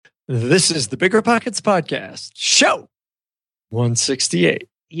This is the Bigger Pockets Podcast, show 168.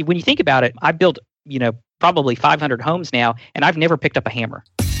 When you think about it, I've built, probably 500 homes now, and I've never picked up a hammer.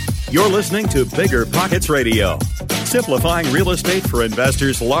 You're listening to Bigger Pockets Radio, simplifying real estate for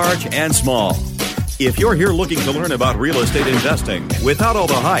investors large and small. If you're here looking to learn about real estate investing without all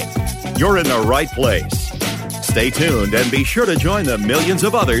the hype, you're in the right place. Stay tuned and be sure to join the millions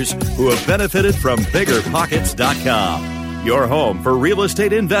of others who have benefited from BiggerPockets.com, your home for real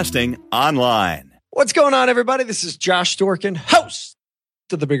estate investing online. What's going on, everybody? This is Josh Dorkin, host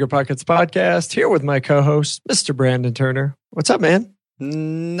of the Bigger Pockets Podcast, here with my co-host, Mr. Brandon Turner. What's up, man?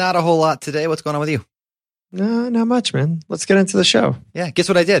 Not a whole lot today. What's going on with you? No, not much, man. Let's get into the show. Yeah, guess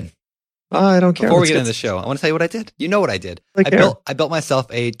what I did? I don't care. Before we get into the show, I want to tell you what I did. You know what I did. I built myself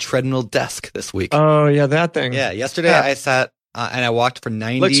a treadmill desk this week. Oh, yeah, that thing. Yeah, yesterday I sat and I walked for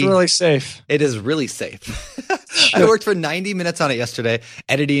 90. Looks really safe. It is really safe. I worked for 90 minutes on it yesterday,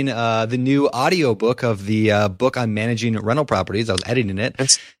 editing the new audio book of the book on managing rental properties. I was editing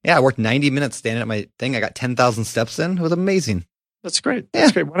it. I worked 90 minutes standing at my thing. I got 10,000 steps in. It was amazing. That's great.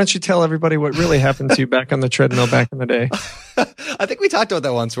 That's great. Why don't you tell everybody what really happened to you back on the treadmill back in the day? I think we talked about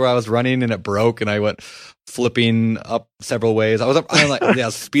that once where I was running and it broke and I went flipping up several ways. I was up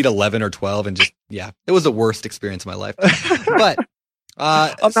on speed 11 or 12 and it was the worst experience of my life. But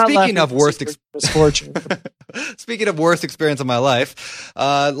speaking of worst misfortune. Speaking of worst experience of my life,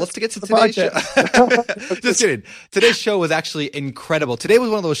 let's get to today's show. Just kidding. Today's show was actually incredible. Today was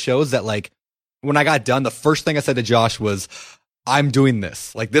one of those shows that when I got done, the first thing I said to Josh was, I'm doing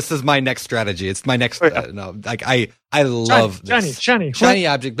this. This is my next strategy. It's my next, I love this. Shiny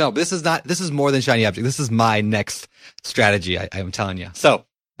object. No, this is more than shiny object. This is my next strategy. I'm telling you. So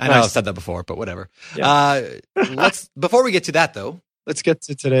I know I've said that before, but whatever. Yeah. Before we get to that though, let's get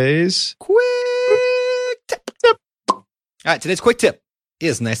to today's quick tip. All right. Today's quick tip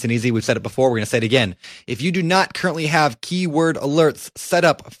is nice and easy. We've said it before. We're going to say it again. If you do not currently have keyword alerts set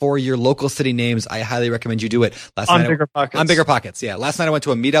up for your local city names, I highly recommend you do it. On Bigger Pockets. Yeah. Last night I went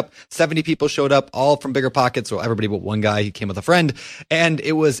to a meetup. 70 people showed up, all from Bigger Pockets. Well, everybody but one guy. He came with a friend. And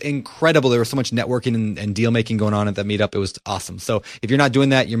it was incredible. There was so much networking and deal making going on at that meetup. It was awesome. So if you're not doing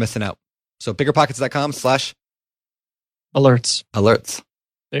that, you're missing out. So biggerpockets.com/alerts.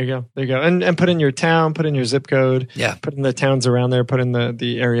 There you go. And put in your town, put in your zip code. Yeah. Put in the towns around there, put in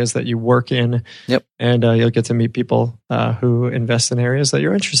the areas that you work in. Yep. And you'll get to meet people who invest in areas that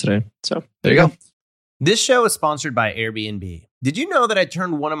you're interested in. So there you go. This show is sponsored by Airbnb. Did you know that I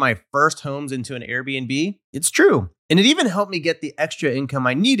turned one of my first homes into an Airbnb? It's true. And it even helped me get the extra income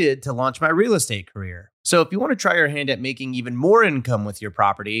I needed to launch my real estate career. So if you want to try your hand at making even more income with your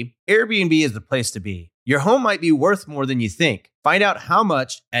property, Airbnb is the place to be. Your home might be worth more than you think. Find out how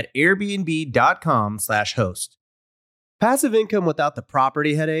much at airbnb.com/host. Passive income without the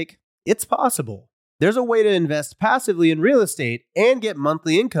property headache? It's possible. There's a way to invest passively in real estate and get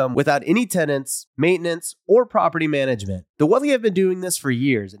monthly income without any tenants, maintenance, or property management. The Wealthy have been doing this for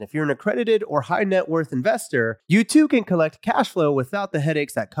years, and if you're an accredited or high net worth investor, you too can collect cash flow without the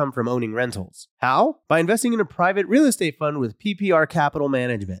headaches that come from owning rentals. How? By investing in a private real estate fund with PPR Capital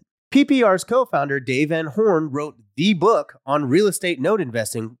Management. PPR's co-founder, Dave Van Horn, wrote the book on real estate note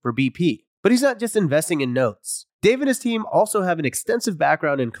investing for BP. But he's not just investing in notes. Dave and his team also have an extensive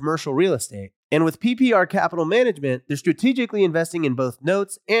background in commercial real estate. And with PPR Capital Management, they're strategically investing in both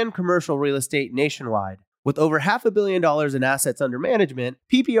notes and commercial real estate nationwide. With over $500 million in assets under management,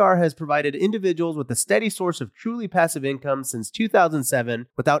 PPR has provided individuals with a steady source of truly passive income since 2007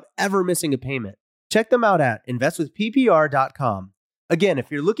 without ever missing a payment. Check them out at investwithppr.com. Again,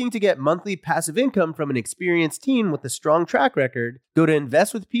 if you're looking to get monthly passive income from an experienced team with a strong track record, go to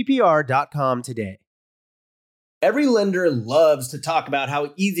investwithppr.com today. Every lender loves to talk about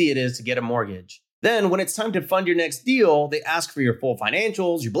how easy it is to get a mortgage. Then, when it's time to fund your next deal, they ask for your full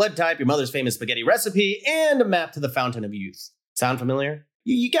financials, your blood type, your mother's famous spaghetti recipe, and a map to the fountain of youth. Sound familiar?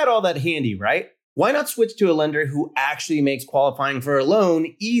 You got all that handy, right? Why not switch to a lender who actually makes qualifying for a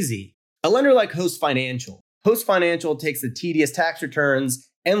loan easy? A lender like Host Financial. Host Financial takes the tedious tax returns,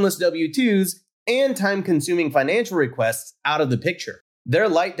 endless W-2s, and time-consuming financial requests out of the picture. Their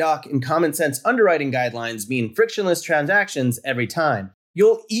light doc and common sense underwriting guidelines mean frictionless transactions every time.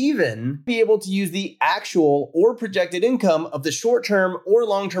 You'll even be able to use the actual or projected income of the short-term or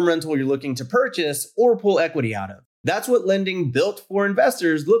long-term rental you're looking to purchase or pull equity out of. That's what lending built for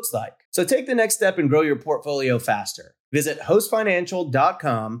investors looks like. So take the next step and grow your portfolio faster. Visit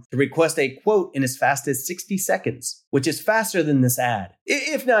hostfinancial.com to request a quote in as fast as 60 seconds, which is faster than this ad.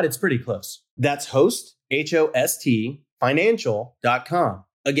 If not, it's pretty close. That's host, H-O-S-T, financial.com.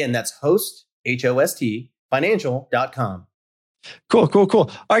 Again, that's host, H-O-S-T, financial.com. Cool. All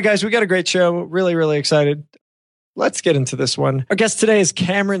right, guys, we got a great show. Really, really excited. Let's get into this one. Our guest today is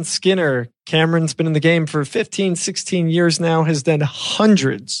Cameron Skinner. Cameron's been in the game for 15, 16 years now, has done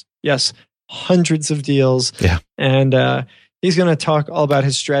hundreds of deals. Yeah. And he's going to talk all about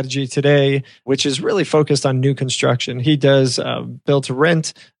his strategy today, which is really focused on new construction. He does build to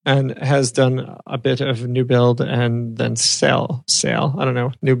rent and has done a bit of new build and then sale. I don't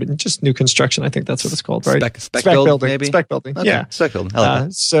know, just new construction. I think that's what it's called, right? Spec building, maybe? Spec building. Okay. Yeah. Spec building. I like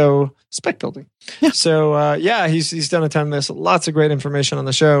that. So spec building. Yeah. So he's done a ton of this. Lots of great information on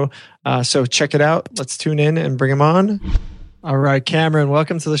the show. So check it out. Let's tune in and bring him on. All right, Cameron,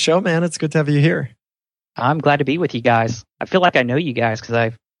 welcome to the show, man. It's good to have you here. I'm glad to be with you guys. I feel like I know you guys because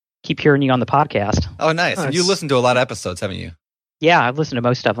I keep hearing you on the podcast. Oh, nice. And you listened to a lot of episodes, haven't you? Yeah, I've listened to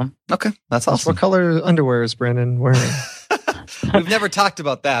most of them. Okay, that's awesome. What color underwear is Brandon wearing? We've never talked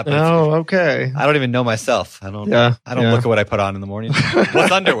about that. But okay. I don't even know myself. I don't look at what I put on in the morning.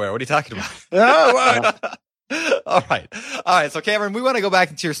 What's underwear? What are you talking about? All right. So Cameron, we want to go back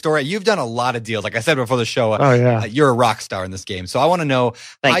into your story. You've done a lot of deals. Like I said before the show, you're a rock star in this game. So I want to know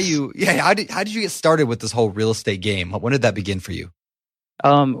how did you get started with this whole real estate game? When did that begin for you?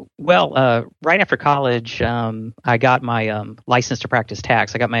 Right after college, I got my license to practice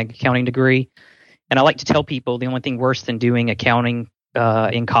tax. I got my accounting degree, and I like to tell people the only thing worse than doing accounting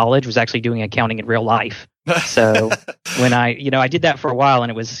in college was actually doing accounting in real life. So when I did that for a while,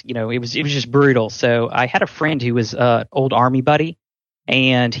 and it was just brutal. So I had a friend who was an old Army buddy,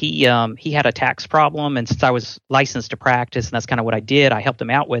 and he had a tax problem. And since I was licensed to practice, and that's kind of what I did, I helped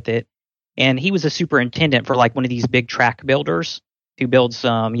him out with it. And he was a superintendent for like one of these big tract builders who builds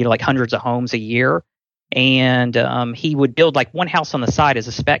like hundreds of homes a year. And he would build like one house on the side as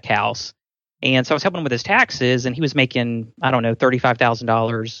a spec house. And so I was helping him with his taxes, and he was making, I don't know,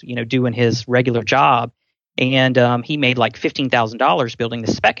 $35,000, doing his regular job. And he made like $15,000 building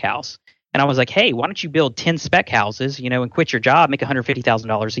the spec house. And I was like, hey, why don't you build 10 spec houses, and quit your job, make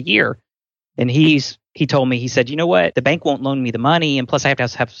 $150,000 a year? And he told me, he said, you know what? The bank won't loan me the money, and plus I have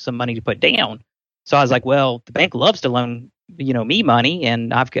to have some money to put down. So I was like, well, the bank loves to loan, me money,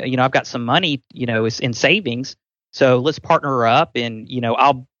 and I've got some money, in savings. So let's partner up, and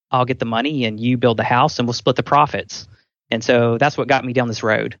I'll get the money, and you build the house, and we'll split the profits. And so that's what got me down this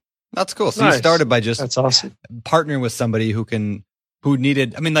road. That's cool. So you started by just that's awesome. Partnering with somebody who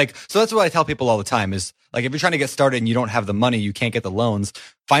needed, so that's what I tell people all the time is like, if you're trying to get started and you don't have the money, you can't get the loans,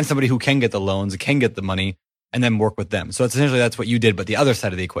 find somebody who can get the loans, can get the money, and then work with them. So it's essentially that's what you did, but the other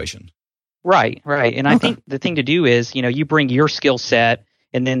side of the equation. Right. And I think the thing to do is, you bring your skill set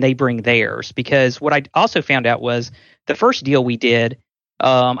and then they bring theirs, because what I also found out was the first deal we did,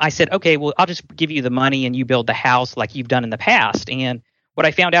 I said, okay, well, I'll just give you the money and you build the house like you've done in the past. And what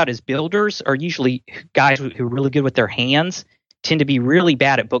I found out is builders are usually guys who are really good with their hands, tend to be really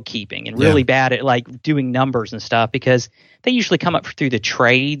bad at bookkeeping and really bad at like doing numbers and stuff, because they usually come up through the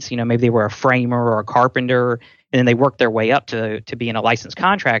trades. Maybe they were a framer or a carpenter, and then they work their way up to being a licensed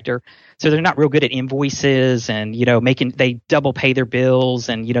contractor. So they're not real good at invoices, and they double pay their bills,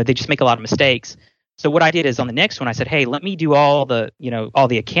 and they just make a lot of mistakes. So what I did is on the next one, I said, hey, let me do all the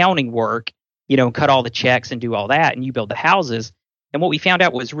accounting work, cut all the checks and do all that, and you build the houses. And what we found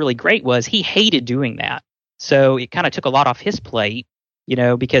out was really great was he hated doing that. So it kind of took a lot off his plate,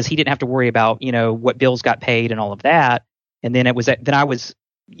 because he didn't have to worry about, what bills got paid and all of that. And then then I was,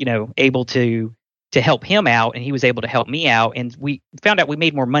 able to help him out, and he was able to help me out. And we found out we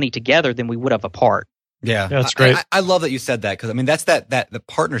made more money together than we would have apart. Yeah, that's great. I love that you said that, because that's the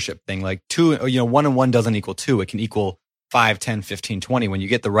partnership thing. Like two, 1 and 1 doesn't equal 2. It can equal 5, 10, 15, 20. When you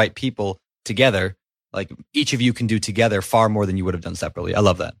get the right people together, like each of you can do together far more than you would have done separately. I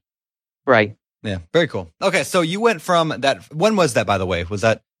love that. Right. Yeah. Very cool. Okay. So you went from that. When was that, by the way? Was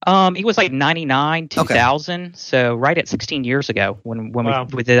that? It was like 99, 2000. Okay. So right at 16 years ago when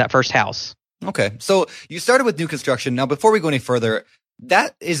we did that first house. Okay. So you started with new construction. Now, before we go any further,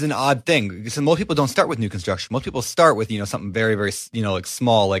 that is an odd thing, because most people don't start with new construction. Most people start with, something very, very, like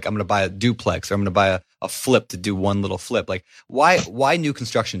small, like I'm going to buy a duplex, or I'm going to buy a flip to do one little flip. Like why new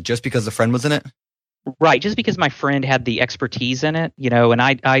construction? Just because a friend was in it? Right. Just because my friend had the expertise in it, and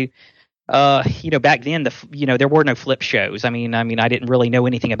I back then, there were no flip shows. I mean, I didn't really know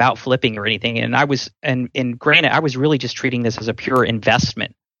anything about flipping or anything. And and granted, I was really just treating this as a pure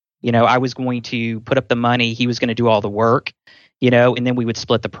investment. I was going to put up the money. He was going to do all the work, and then we would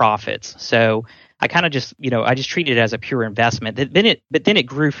split the profits. So I kind of just, I just treated it as a pure investment. But then it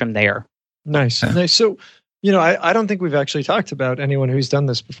grew from there. Nice. So, I don't think we've actually talked about anyone who's done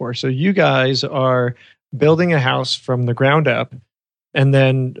this before. So you guys are building a house from the ground up, and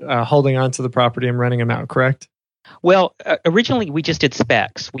then holding on to the property and renting them out, correct? Well, originally we just did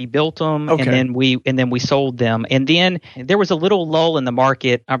specs. We built them, Okay. and then we sold them. And then there was a little lull in the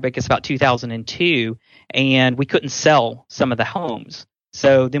market. I think it's about 2002, and we couldn't sell some of the homes.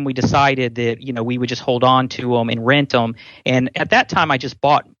 So then we decided that we would just hold on to them and rent them. And at that time, I just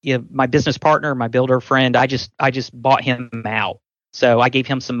bought my business partner, my builder friend. I just bought him out. So I gave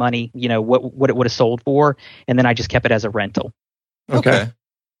him some money, what it would have sold for, and then I just kept it as a rental. Okay.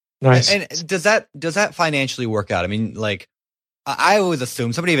 Nice. And does that financially work out? I mean, like, I always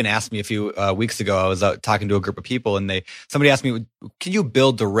assume, somebody even asked me a few weeks ago, I was out talking to a group of people, and somebody asked me, can you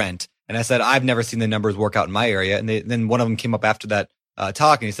build to rent? And I said, I've never seen the numbers work out in my area. And then one of them came up after that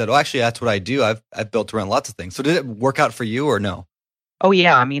talk, and he said, oh, actually, that's what I do. I've built to rent lots of things. So did it work out for you or no? Oh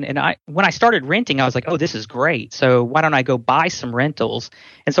yeah, I mean, and when I started renting, I was like, oh, this is great. So why don't I go buy some rentals?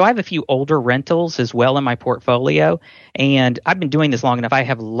 And so I have a few older rentals as well in my portfolio, and I've been doing this long enough. I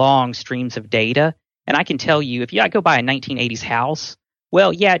have long streams of data, and I can tell you if I go buy a 1980s house,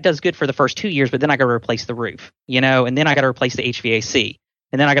 well, yeah, it does good for the first 2 years, but then I got to replace the roof, and then I got to replace the HVAC,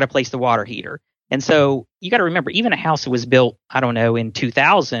 and then I got to replace the water heater. And so you got to remember, even a house that was built, I don't know, in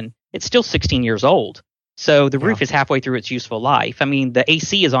 2000, it's still 16 years old. So the roof is halfway through its useful life. I mean, the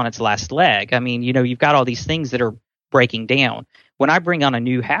AC is on its last leg. I mean, you've got all these things that are breaking down. When I bring on a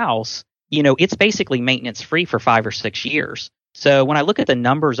new house, it's basically maintenance free for 5 or 6 years. So when I look at the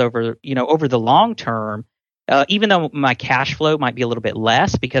numbers over the long term, even though my cash flow might be a little bit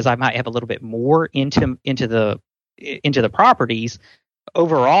less because I might have a little bit more into the properties,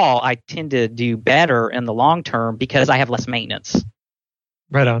 overall, I tend to do better in the long term because I have less maintenance.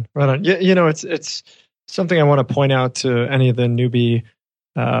 Right on. It's something I want to point out to any of the newbie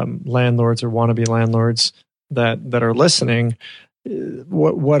landlords or wannabe landlords that are listening.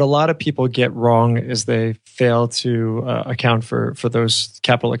 What a lot of people get wrong is they fail to account for those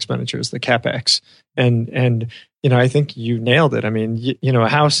capital expenditures, the CapEx, and I think you nailed it. I mean, a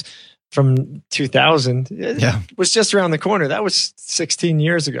house from 2000 was just around the corner. That was 16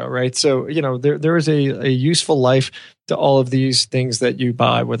 years ago, right? So there is a useful life to all of these things that you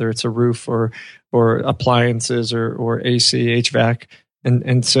buy, whether it's a roof or appliances or AC, HVAC,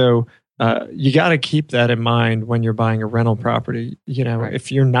 and so you got to keep that in mind when you're buying a rental property. Right.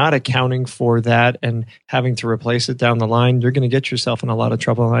 If you're not accounting for that and having to replace it down the line, you're going to get yourself in a lot of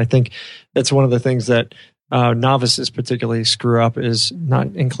trouble. And I think that's one of the things that novices particularly screw up, is not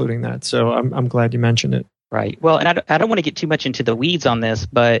including that. So I'm glad you mentioned it. Right. Well, and I don't want to get too much into the weeds on this,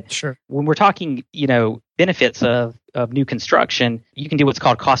 but Sure. When we're talking, benefits of new construction, you can do what's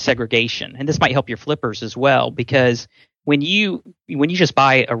called cost segregation. And this might help your flippers as well, because when you just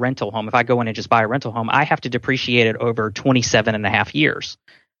buy a rental home, if I go in and just buy a rental home, I have to depreciate it over 27 and a half years.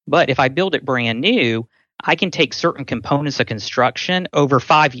 But if I build it brand new, I can take certain components of construction over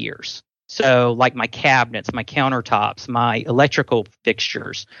 5 years. So like my cabinets, my countertops, my electrical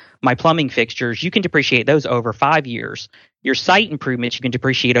fixtures, my plumbing fixtures, you can depreciate those over 5 years. Your site improvements, you can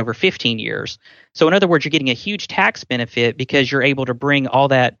depreciate over 15 years. So in other words, you're getting a huge tax benefit because you're able to bring all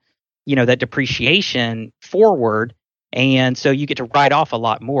that, that depreciation forward. And so you get to write off a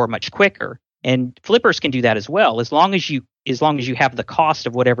lot more much quicker. And flippers can do that as well. As long as you have the cost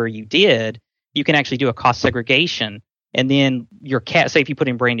of whatever you did, you can actually do a cost segregation. And then say if you put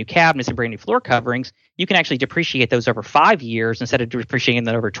in brand new cabinets and brand new floor coverings, you can actually depreciate those over 5 years instead of depreciating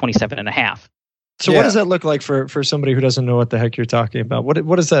them over 27 and a half. So what does that look like for somebody who doesn't know what the heck you're talking about?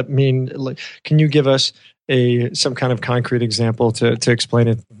 What does that mean? Like, can you give us some kind of concrete example to explain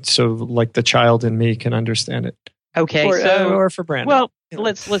it so like the child in me can understand it? Okay, or for Brandon. Well,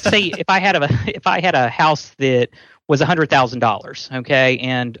 let's say if I had a house that was $100,000, okay,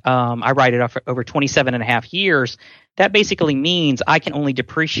 and I write it off for over 27 and a half years, that basically means I can only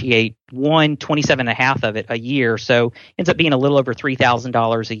depreciate 27 and a half of it a year. So it ends up being a little over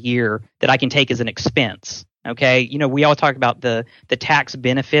 $3,000 a year that I can take as an expense. Okay. We all talk about the tax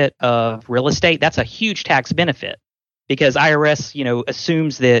benefit of real estate. That's a huge tax benefit because IRS,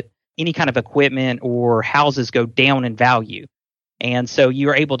 assumes that any kind of equipment or houses go down in value. And so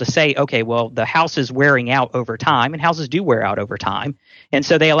you're able to say, okay, well, the house is wearing out over time, and houses do wear out over time. And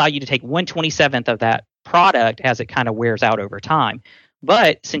so they allow you to take 1/27th of that product as it kind of wears out over time.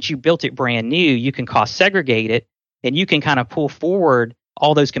 But since you built it brand new, you can cost segregate it, and you can kind of pull forward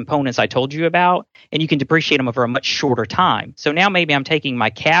all those components I told you about, and you can depreciate them over a much shorter time. So now maybe I'm taking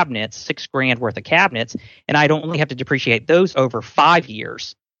my cabinets, $6,000 worth of cabinets, and I don't only have to depreciate those over 5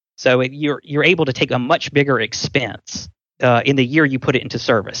 years. So you're able to take a much bigger expense in the year you put it into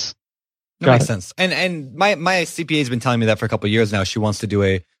service. That makes sense. And my CPA has been telling me that for a couple of years now. She wants to do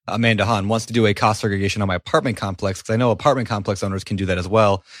a Amanda Hahn, wants to do a cost segregation on my apartment complex, because I know apartment complex owners can do that as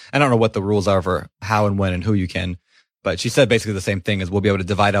well. I don't know what the rules are for how and when and who you can, but she said basically the same thing, as we'll be able to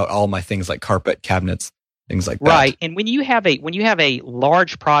divide out all my things like carpet, cabinets, things like that. Right. And when you have a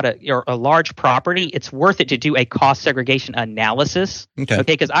large product or a large property, it's worth it to do a cost segregation analysis. Okay.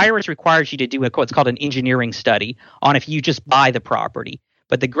 Because IRS requires you to do what's called an engineering study on if you just buy the property.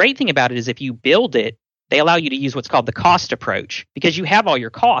 But the great thing about it is if you build it, they allow you to use what's called the cost approach, because you have all your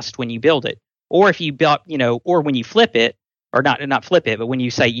cost when you build it. Or if you build, or when you flip it, or not flip it, but when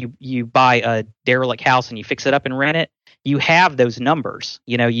you say you buy a derelict house and you fix it up and rent it, you have those numbers.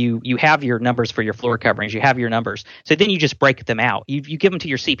 You have your numbers for your floor coverings. You have your numbers. So then you just break them out. You give them to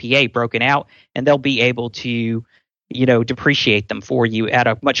your CPA broken out, and they'll be able to, depreciate them for you at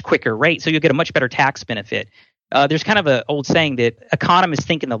a much quicker rate. So you'll get a much better tax benefit. There's kind of an old saying that economists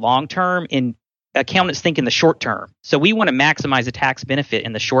think in the long term and accountants think in the short term. So we want to maximize the tax benefit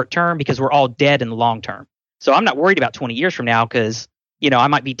in the short term because we're all dead in the long term. So I'm not worried about 20 years from now because, I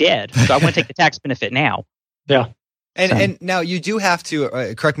might be dead. So I want to take the tax benefit now. Yeah. And now you do have to,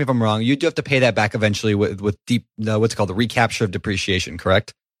 correct me if I'm wrong, you do have to pay that back eventually with deep, what's called the recapture of depreciation,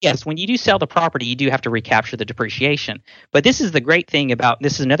 correct? Yes, when you do sell the property, you do have to recapture the depreciation. But this is another great thing about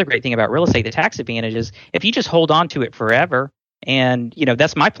real estate, the tax advantage is if you just hold on to it forever, and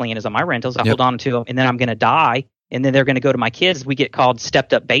that's my plan is on my rentals, I hold on to them, and then I'm going to die, and then they're going to go to my kids. We get called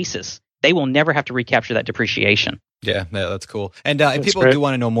stepped up basis. They will never have to recapture that depreciation. Yeah, that's cool. And if people do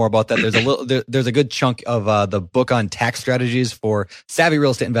want to know more about that, there's a good chunk of the book on tax strategies for savvy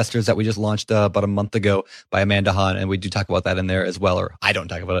real estate investors that we just launched about a month ago by Amanda Hahn, and we do talk about that in there as well. Or I don't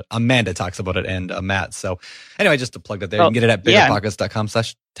talk about it. Amanda talks about it, and Matt. So anyway, just to plug that there, you can get it at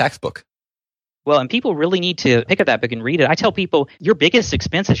biggerpockets.com/taxbook. Well, and people really need to pick up that book and read it. I tell people your biggest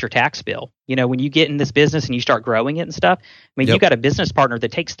expense is your tax bill. When you get in this business and you start growing it and stuff, you got a business partner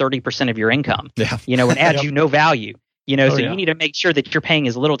that takes 30% of your income, and adds you no value, you need to make sure that you're paying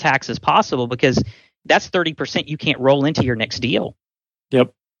as little tax as possible because that's 30% you can't roll into your next deal.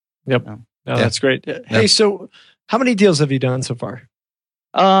 Yep. That's great. Hey, so how many deals have you done so far?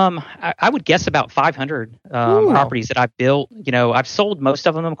 I would guess about 500 properties that I've built. I've sold most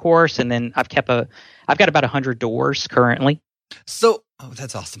of them, of course, and then I've got about 100 doors currently. So,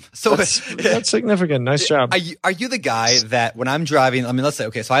 that's awesome. So that's significant. Nice job. Are you the guy that when I'm driving, let's say,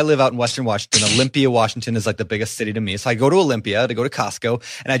 okay, so I live out in Western Washington. Olympia, Washington is like the biggest city to me. So I go to Olympia to go to Costco,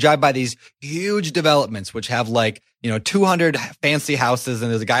 and I drive by these huge developments, which have 200 fancy houses,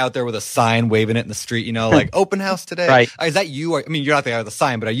 and there's a guy out there with a sign waving it in the street, like open house today. Right. Is that you? You're not the guy with the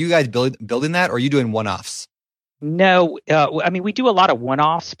sign, but are you guys building that, or are you doing one-offs? No, we do a lot of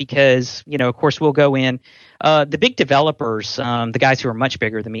one-offs because, of course, we'll go in. The big developers, the guys who are much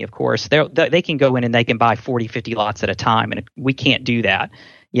bigger than me, of course, they can go in and they can buy 40, 50 lots at a time, and we can't do that.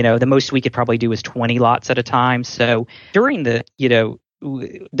 The most we could probably do is 20 lots at a time. So during the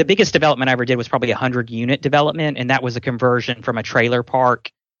biggest development I ever did was probably 100-unit development, and that was a conversion from a trailer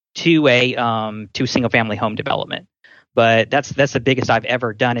park to a single-family home development. But that's the biggest I've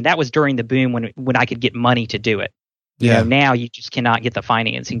ever done, and that was during the boom when I could get money to do it. Now you just cannot get the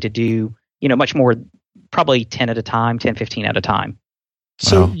financing to do much more, probably 10 at a time, 10, 15 at a time.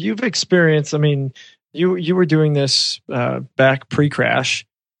 So you've experienced. You were doing this back pre-crash,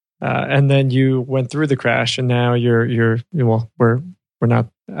 and then you went through the crash, and now we're not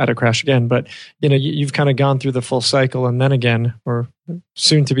at a crash again, but you've kind of gone through the full cycle and then again, or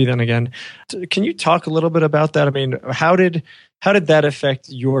soon to be then again. Can you talk a little bit about that? How did that affect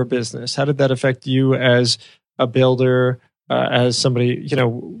your business? How did that affect you as a builder, as somebody,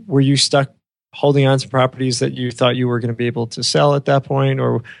 were you stuck holding on to properties that you thought you were going to be able to sell at that point,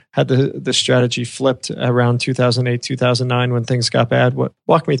 or had the strategy flipped around 2008, 2009 when things got bad?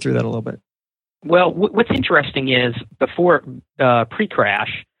 Walk me through that a little bit. Well, what's interesting is before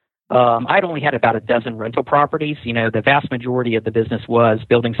pre-crash, I'd only had about a dozen rental properties. The vast majority of the business was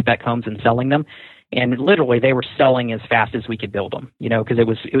building spec homes and selling them. And literally they were selling as fast as we could build them, because it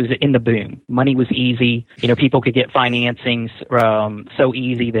was in the boom. Money was easy. People could get financings so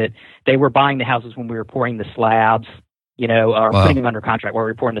easy that they were buying the houses when we were pouring the slabs, or putting them under contract while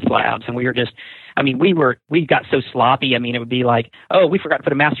we were pouring the slabs. And we were just, we got so sloppy. It would be like, oh, we forgot to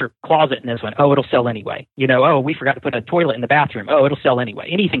put a master closet in this one. Oh, it'll sell anyway. Oh, we forgot to put a toilet in the bathroom. Oh, it'll sell anyway.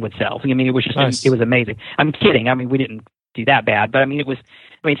 Anything would sell. It was just, nice. It was amazing. I'm kidding. We didn't do that bad, but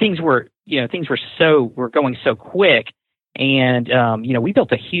things were going so quick. And, we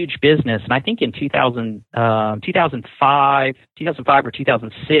built a huge business. And I think in 2005 or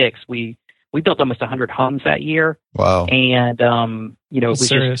 2006, we built almost 100 homes that year. Wow. And, it was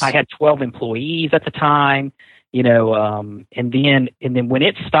just, I had 12 employees at the time. And then when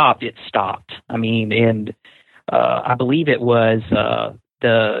it stopped, it stopped. I mean, and I believe it was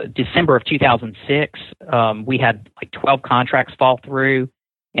the December of 2006. We had like 12 contracts fall through,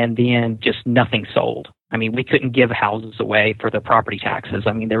 and then just nothing sold. I mean, we couldn't give houses away for the property taxes.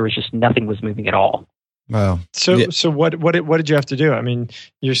 I mean, there was just nothing was moving at all. Wow. So what did you have to do? I mean,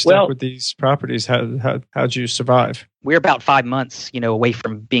 you're stuck with these properties. How'd you survive? We're about 5 months, away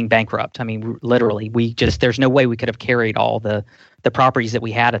from being bankrupt. I mean, literally, there's no way we could have carried all the properties that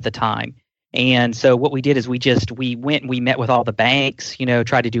we had at the time. And so what we did is we went and we met with all the banks,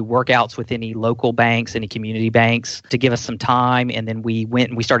 tried to do workouts with any local banks, any community banks to give us some time. And then we went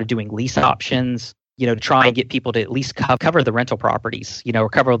and we started doing lease options, to try and get people to at least cover the rental properties, or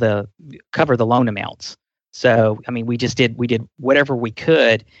cover the loan amounts. So, I mean, we did whatever we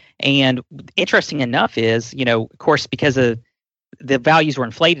could. And interesting enough is, of course, because of the values were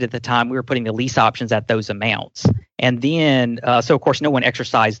inflated at the time, we were putting the lease options at those amounts. And then, so of course, no one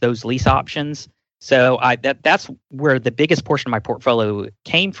exercised those lease options. So that's where the biggest portion of my portfolio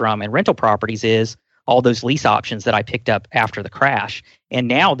came from in rental properties is all those lease options that I picked up after the crash. And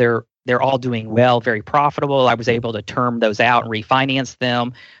now they're all doing well, very profitable. I was able to term those out and refinance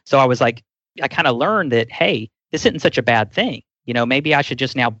them. So I kind of learned that, hey, this isn't such a bad thing. Maybe I should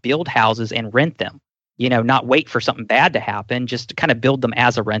just now build houses and rent them, not wait for something bad to happen, just to kind of build them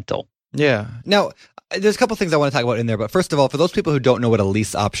as a rental. Yeah. Now, there's a couple things I want to talk about in there. But first of all, for those people who don't know what a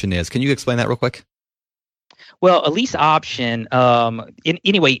lease option is, can you explain that real quick? Well, a lease option,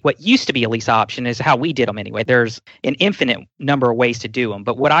 anyway, what used to be a lease option is how we did them anyway. There's an infinite number of ways to do them.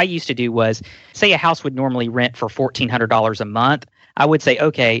 But what I used to do was, say a house would normally rent for $1,400 a month. I would say,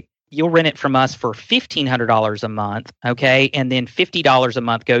 okay, you'll rent it from us for $1,500 a month, okay? And then $50 a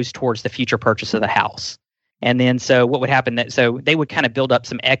month goes towards the future purchase of the house. And then so what would happen, so they would kind of build up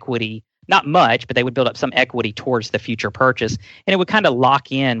some equity, not much, but they would build up some equity towards the future purchase. And it would kind of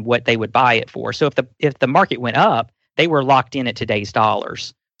lock in what they would buy it for. So if the market went up, they were locked in at today's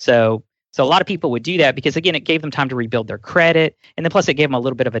dollars. So a lot of people would do that because, again, it gave them time to rebuild their credit. And then plus it gave them a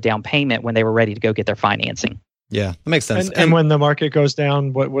little bit of a down payment when they were ready to go get their financing. Yeah, that makes sense. And when the market goes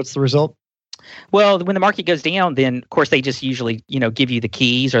down, what's the result? Well, when the market goes down, then of course they just usually, give you the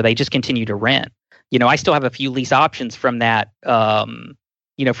keys or they just continue to rent. I still have a few lease options from that, from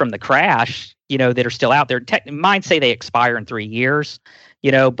the crash, that are still out there. Mine say they expire in 3 years,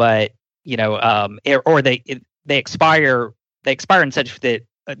 but or they expire in such that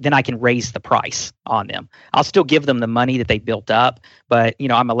then I can raise the price on them. I'll still give them the money that they built up, but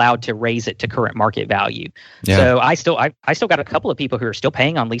I'm allowed to raise it to current market value. Yeah. So I still got a couple of people who are still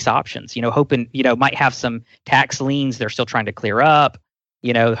paying on lease options, hoping, might have some tax liens they're still trying to clear up,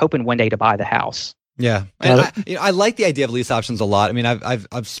 hoping one day to buy the house. Yeah, and I like the idea of lease options a lot. I mean,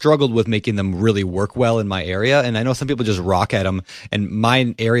 I've struggled with making them really work well in my area, and I know some people just rock at them. And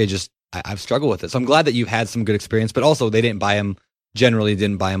my area I've struggled with it. So I'm glad that you've had some good experience, but also they generally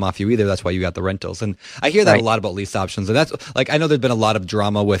didn't buy them off you either. That's why you got the rentals. And I hear that a lot about lease options, and that's I know there's been a lot of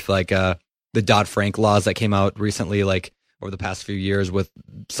drama with the Dodd-Frank laws that came out recently, over the past few years. With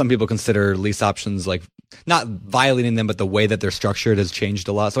some people consider lease options not violating them, but the way that they're structured has changed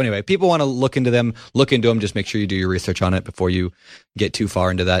a lot. So anyway, people want to look into them. Just make sure you do your research on it before you get too far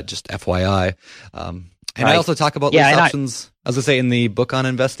into that. Just FYI. I also talk about lease options, as I say, in the book on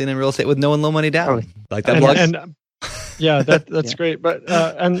investing in real estate with no and low money down. Like that blog. Yeah, that's great. But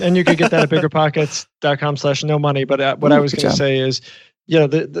and you could get that at biggerpockets.com/no money. But what I was going to say is,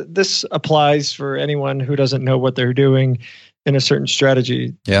 this applies for anyone who doesn't know what they're doing in a certain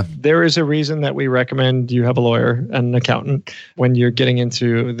strategy. Yeah. There is a reason that we recommend you have a lawyer and an accountant when you're getting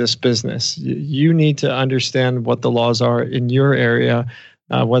into this business. You need to understand what the laws are in your area,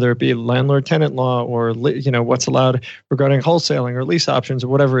 whether it be landlord-tenant law or what's allowed regarding wholesaling or lease options or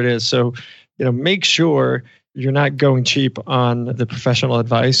whatever it is. So, make sure you're not going cheap on the professional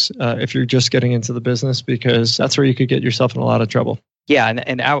advice if you're just getting into the business, because that's where you could get yourself in a lot of trouble. Yeah,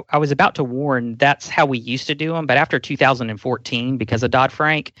 and I was about to warn, that's how we used to do them. But after 2014, because of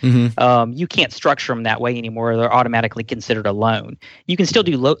Dodd-Frank, you can't structure them that way anymore. They're automatically considered a loan. You can still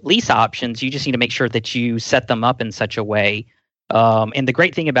do lease options. You just need to make sure that you set them up in such a way. And the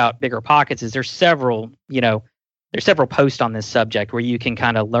great thing about Bigger Pockets is there's several posts on this subject where you can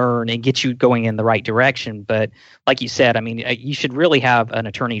kind of learn and get you going in the right direction. But like you said, I mean, you should really have an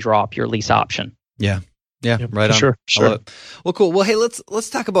attorney draw up your lease option. Yeah. Yeah, right on. Sure. Well, cool. Well, hey, let's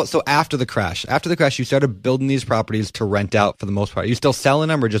talk about, so after the crash, you started building these properties to rent out for the most part. Are you still selling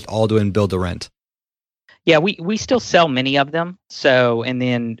them or just all doing build to rent? Yeah, we still sell many of them. So, and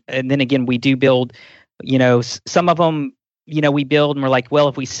then again, we do build, some of them, we build and we're like, well,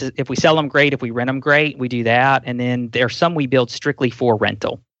 if we sell them, great. If we rent them, great. We do that. And then there's some we build strictly for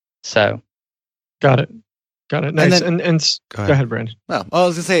rental. So. Got it. Nice. And go ahead, Brandon. Well, I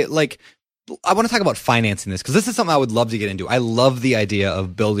was going to say, like, I want to talk about financing this because this is something I would love to get into. I love the idea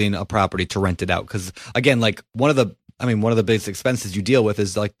of building a property to rent it out because, again, like one of the biggest expenses you deal with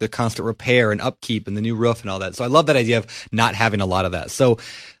is like the constant repair and upkeep and the new roof and all that. So I love that idea of not having a lot of that. So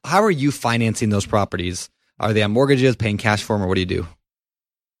how are you financing those properties? Are they on mortgages, paying cash for them, or what do you do?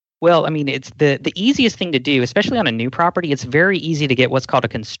 Well, I mean, it's the easiest thing to do, especially on a new property. It's very easy to get what's called a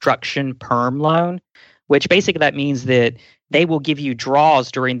construction perm loan, which basically that means that they will give you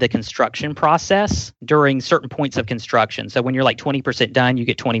draws during the construction process during certain points of construction. So when you're like 20% done, you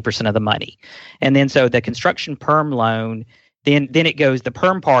get 20% of the money. And then so the construction perm loan, then it goes, the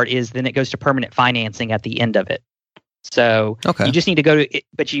perm part is then it goes to permanent financing at the end of it. So you just need to go to,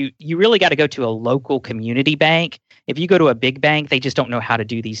 but you really got to go to a local community bank. If you go to a big bank, they just don't know how to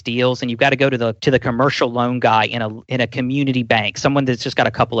do these deals, and you've got to go to the commercial loan guy in a community bank, someone that's just got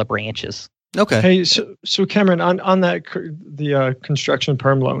a couple of branches. Okay. Hey, so Cameron, on that the construction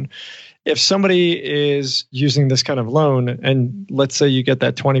perm loan, if somebody is using this kind of loan, and let's say you get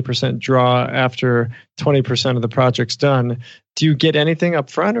that 20% draw after 20% of the project's done, do you get anything up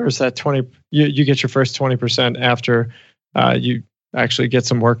front, or is that 20? You get your first 20% after you actually get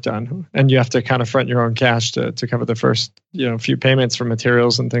some work done, and you have to kind of front your own cash to cover the first few payments for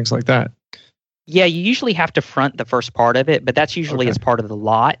materials and things like that? Yeah, you usually have to front the first part of it, but that's usually as part of the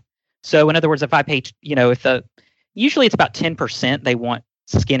lot. So in other words, if I pay, usually it's about 10% they want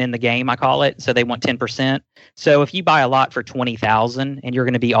skin in the game, I call it. So they want 10%. So if you buy a lot for $20,000 and you're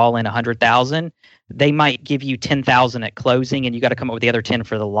going to be all in $100,000, they might give you $10,000 at closing, and you got to come up with the other 10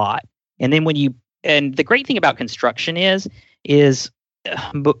 for the lot. And then and the great thing about construction is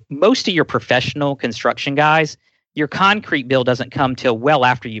most of your professional construction guys, your concrete bill doesn't come till well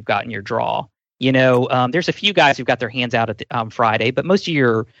after you've gotten your draw. There's a few guys who've got their hands out at Friday, but most of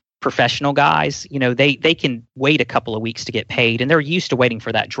your professional guys, they can wait a couple of weeks to get paid, and they're used to waiting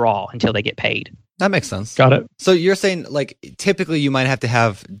for that draw until they get paid. That makes sense. Got it. So you're saying, like, typically you might have to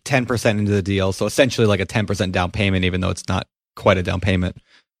have 10% into the deal, so essentially like a 10% down payment, even though it's not quite a down payment.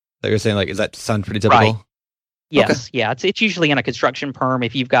 So you're saying, like, does that sound pretty typical? Right. Yes. Okay. Yeah. It's usually on a construction perm.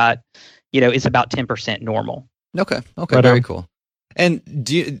 If you've got, it's about 10% normal. Okay. Right Very on. cool. And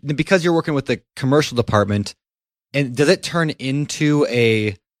because you're working with the commercial department, and does it turn into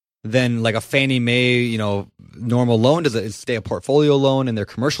like a Fannie Mae, normal loan? Does it stay a portfolio loan in their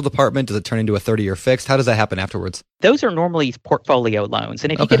commercial department? Does it turn into a 30-year fixed? How does that happen afterwards? Those are normally portfolio loans.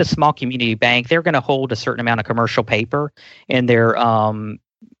 And if you get a small community bank, they're going to hold a certain amount of commercial paper in their,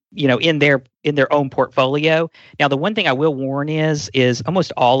 in their own portfolio. Now, the one thing I will warn is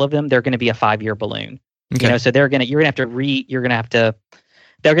almost all of them, they're going to be a 5-year balloon. Okay. So they're going to have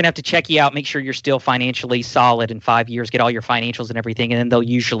to check you out, make sure you're still financially solid in 5 years, get all your financials and everything, and then they'll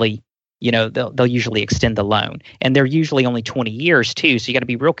usually extend the loan. And they're usually only 20 years too, so you got to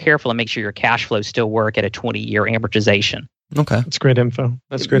be real careful and make sure your cash flows still work at a 20-year amortization. Okay. That's great info.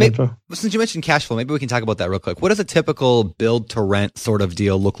 Since you mentioned cash flow, maybe we can talk about that real quick. What does a typical build to rent sort of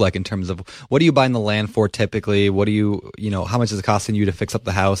deal look like in terms of what are you buying the land for typically? What do you, how much is it costing you to fix up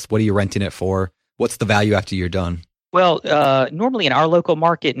the house? What are you renting it for? What's the value after you're done? Well, normally in our local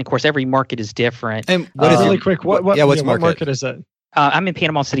market, and of course every market is different. And what is really quick? What market is that? I'm in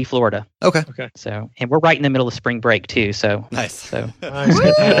Panama City, Florida. Okay. So, and we're right in the middle of spring break too. So nice. So Nice.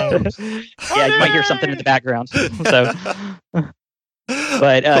 yeah, you might hear something in the background. So,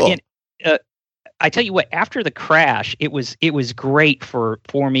 but Cool. I tell you what, after the crash, it was great for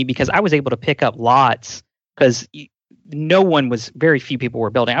me because I was able to pick up lots because very few people were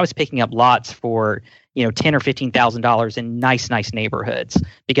building. I was picking up lots for $10,000 or $15,000 in nice neighborhoods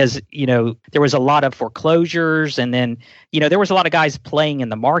because there was a lot of foreclosures, and then there was a lot of guys playing in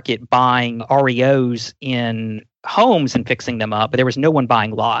the market buying REOs in homes and fixing them up, but there was no one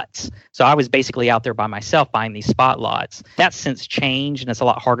buying lots. So I was basically out there by myself buying these spot lots. That's since changed, and it's a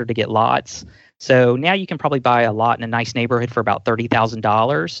lot harder to get lots. So now you can probably buy a lot in a nice neighborhood for about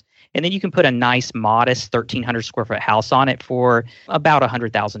 $30,000. And then you can put a nice, modest 1,300 square foot house on it for about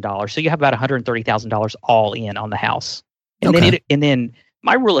 $100,000. So you have about $130,000 all in on the house. And then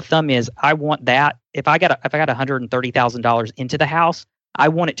my rule of thumb is I want that. If I got $130,000 into the house, I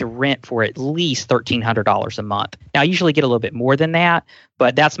want it to rent for at least $1,300 a month. Now, I usually get a little bit more than that,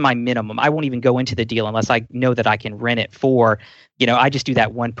 but that's my minimum. I won't even go into the deal unless I know that I can rent it for, I just do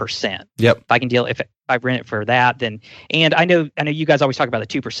that 1%. Yep. If I rent it for that, then, and I know you guys always talk about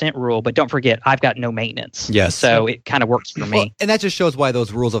the 2% rule, but don't forget, I've got no maintenance. Yes. So it kind of works for me. Well, and that just shows why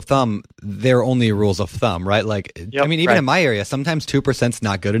those rules of thumb, they're only rules of thumb, right? Like, Yep. I mean, even in my area, sometimes 2% is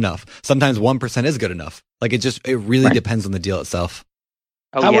not good enough. Sometimes 1% is good enough. Like, it really depends on the deal itself.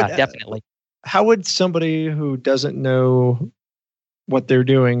 Oh, How yeah, would- definitely. How would somebody who doesn't know what they're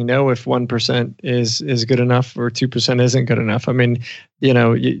doing know if 1% is good enough or 2% isn't good enough? I mean,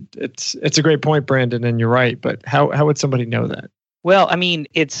 it's a great point, Brandon, and you're right. But how would somebody know that? Well, I mean,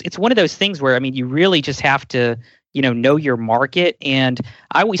 it's one of those things where, I mean, you really just have to, know your market. And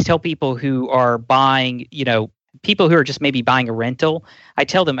I always tell people who are buying, people who are just maybe buying a rental, I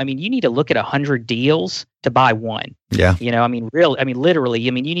tell them, I mean, you need to look at 100 deals to buy one. Yeah. Literally,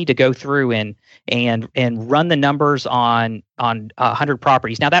 you need to go through and run the numbers on 100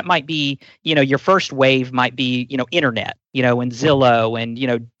 properties. Now that might be, your first wave might be, internet, and Zillow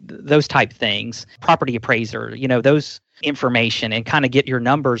and, those type things, property appraiser, those information, and kind of get your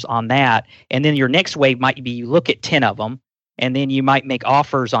numbers on that. And then your next wave might be you look at 10 of them, and then you might make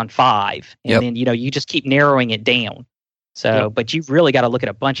offers on 5, and then you just keep narrowing it down. So, but you've really got to look at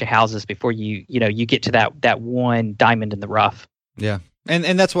a bunch of houses before you get to that one diamond in the rough. Yeah.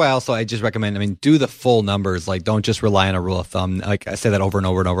 And that's why also I just recommend, do the full numbers. Like, don't just rely on a rule of thumb. Like, I say that over and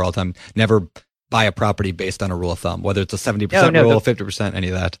over and over all the time. Never buy a property based on a rule of thumb, whether it's a 70% rule, 50%, any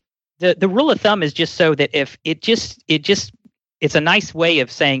of that. The rule of thumb is just so that if it's a nice way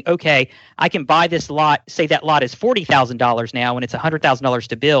of saying, okay, I can buy this lot, say that lot is $40,000 now and it's $100,000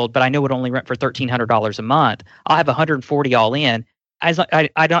 to build, but I know it only rent for $1,300 a month. I'll have $140 all in. I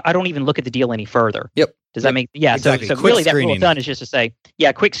don't even look at the deal any further. Yep. Does that make exactly. So quick really screening. That rule of thumb is just to say,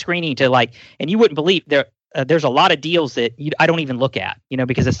 quick screening to and you wouldn't believe there's a lot of deals that I don't even look at,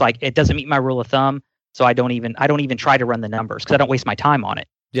 because it's like it doesn't meet my rule of thumb, so I don't even try to run the numbers because I don't waste my time on it.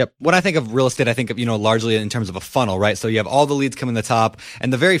 Yep. When I think of real estate, I think of, largely in terms of a funnel, right? So you have all the leads come in the top,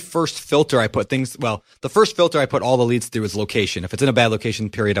 and the very first filter I put the first filter I put all the leads through is location. If it's in a bad location,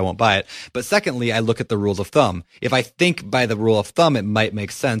 period, I won't buy it. But secondly, I look at the rules of thumb. If I think by the rule of thumb it might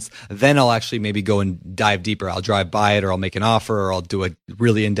make sense, then I'll actually maybe go and dive deeper. I'll drive by it, or I'll make an offer, or I'll do a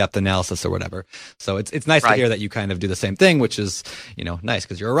really in-depth analysis or whatever. So it's nice to hear that you kind of do the same thing, which is, nice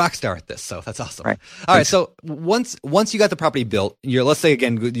because you're a rock star at this. So that's awesome. Right. All right. So once you got the property built, let's say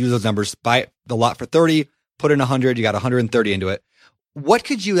again, use those numbers, buy the lot for 30, put in 100, you got 130 into it. What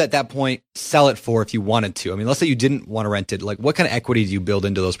could you at that point sell it for if you wanted to? Let's say you didn't want to rent it. Like, what kind of equity do you build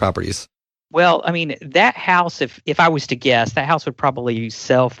into those properties? Well, that house, if I was to guess, that house would probably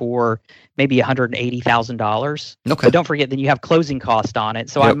sell for maybe $180,000. Okay. But don't forget, then you have closing cost on it,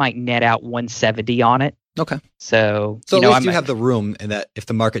 so I might net out $170 on it. Okay. So at least you have the room, and that if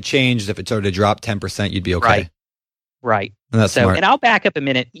the market changed, if it started to drop 10%, you'd be okay. Right. And that's smart. And I'll back up a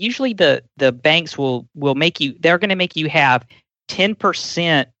minute. Usually the banks will make you, they're going to make you have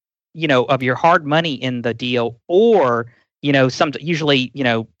 10%, of your hard money in the deal, or, usually,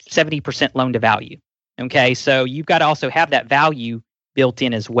 70% loan to value. Okay. So you've got to also have that value built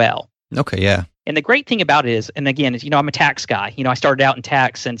in as well. Okay. Yeah. And the great thing about it is, and again, is, I'm a tax guy. I started out in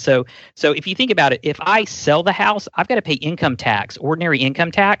tax. And so if you think about it, if I sell the house, I've got to pay income tax, ordinary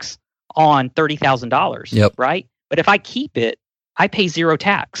income tax on $30,000. Yep. Right. But if I keep it, I pay zero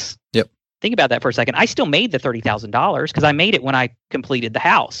tax. Yep. Think about that for a second. I still made the $30,000 because I made it when I completed the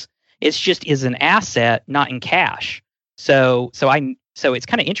house. It's just is an asset, not in cash. So it's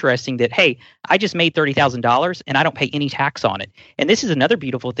kind of interesting that, hey, I just made $30,000 and I don't pay any tax on it. And this is another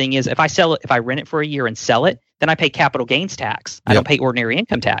beautiful thing is if I rent it for a year and sell it, then I pay capital gains tax. I don't pay ordinary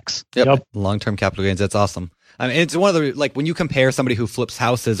income tax. Yep. Long-term capital gains. That's awesome. It's one of the, like, when you compare somebody who flips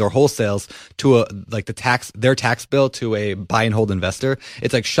houses or wholesales to their tax bill to a buy and hold investor,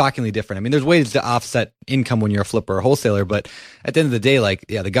 it's like shockingly different. There's ways to offset income when you're a flipper or wholesaler, but at the end of the day,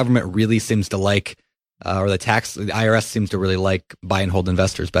 the government really seems to like, or the IRS seems to really like buy and hold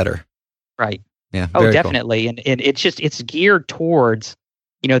investors better. Right. Yeah. Oh, definitely. Cool. And it's geared towards,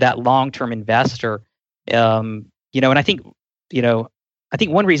 that long-term investor. And I think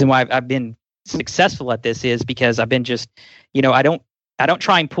one reason why I've been successful at this is because I've been just, I don't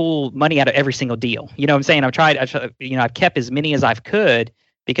try and pull money out of every single deal. You know what I'm saying? I've kept as many as I've could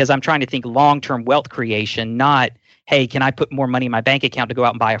because I'm trying to think long-term wealth creation, not, hey, can I put more money in my bank account to go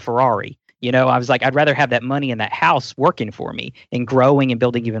out and buy a Ferrari? I was like, I'd rather have that money in that house working for me and growing and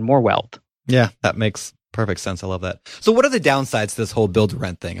building even more wealth. Yeah, that makes Perfect sense. I love that. So what are the downsides to this whole build to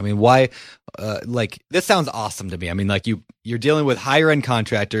rent thing? I mean, why, this sounds awesome to me. I mean, like you're dealing with higher end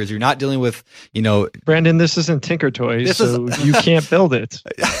contractors. You're not dealing with, Brandon, this isn't Tinker Toys, so you can't build it.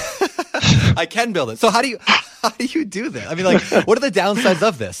 I can build it. So how do you do that? I mean, like, what are the downsides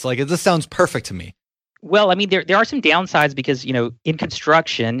of this? Like, this sounds perfect to me. Well, I mean, there are some downsides because, in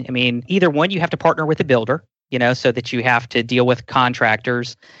construction, I mean, either one, you have to partner with a builder, so that you have to deal with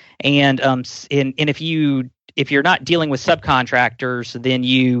contractors. And if you're not dealing with subcontractors, then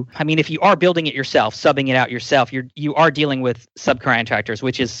if you are building it yourself, subbing it out yourself, you are dealing with subcontractors,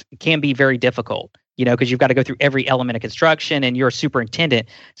 which can be very difficult, because you've got to go through every element of construction and you're a superintendent.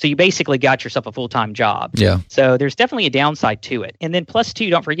 So you basically got yourself a full-time job. Yeah. So there's definitely a downside to it. And then plus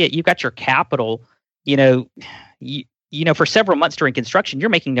two, don't forget, you've got your capital, for several months during construction, you're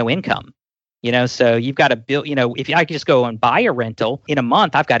making no income. So you've got to build, if I could just go and buy a rental in a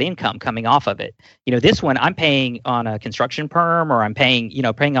month, I've got income coming off of it. This one I'm paying on a construction perm, or I'm paying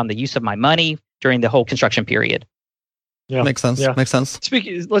on the use of my money during the whole construction period. Yeah. Makes sense. Yeah. Makes sense.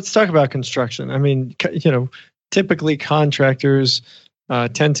 Let's talk about construction. I mean, typically contractors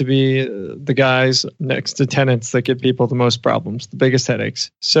tend to be the guys next to tenants that give people the most problems, the biggest headaches.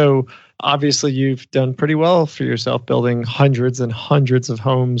 So obviously you've done pretty well for yourself building hundreds and hundreds of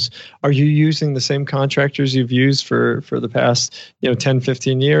homes. Are you using the same contractors you've used for the past 10,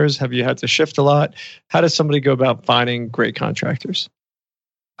 15 years? Have you had to shift a lot? How does somebody go about finding great contractors?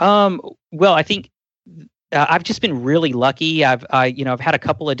 Well, I think I've just been really lucky. I've had a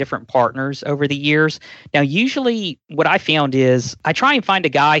couple of different partners over the years. Now, usually what I found is I try and find a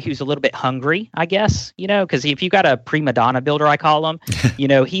guy who's a little bit hungry, I guess, because if you've got a prima donna builder, I call him,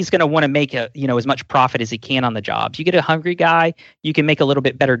 he's going to want to make as much profit as he can on the jobs. You get a hungry guy, you can make a little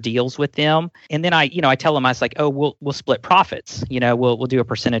bit better deals with them. And then I tell him, I was like, oh, we'll split profits. We'll do a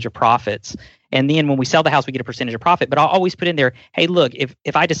percentage of profits. And then when we sell the house, we get a percentage of profit. But I'll always put in there, hey, look,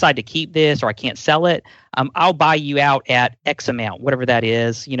 if I decide to keep this or I can't sell it, I'll buy you out at X amount, whatever that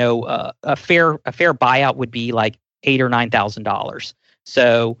is. A fair buyout would be like $8,000 or $9,000.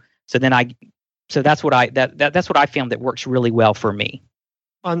 So that's what I found that works really well for me.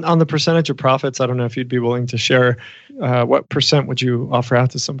 On the percentage of profits, I don't know if you'd be willing to share what percent would you offer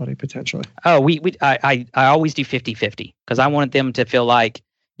out to somebody potentially? Oh, I always do 50-50 because I want them to feel like,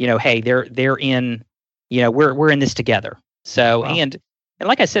 hey, they're in, we're in this together. So, wow. And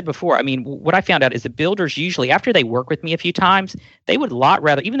like I said before, I mean, what I found out is the builders usually, after they work with me a few times, they would a lot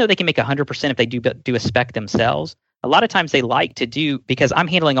rather, even though they can make 100% if they do a spec themselves, a lot of times they like to do, because I'm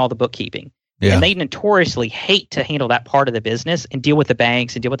handling all the bookkeeping. Yeah. And they notoriously hate to handle that part of the business and deal with the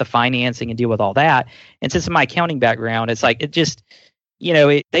banks and deal with the financing and deal with all that. And since my accounting background, it's like, it just,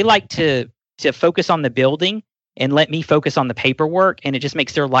 they like to focus on the building and let me focus on the paperwork, and it just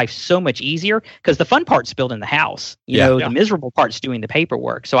makes their life so much easier because the fun part's building the house. The miserable part's doing the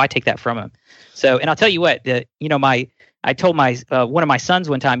paperwork. So I take that from them. So, and I'll tell you what, I told my one of my sons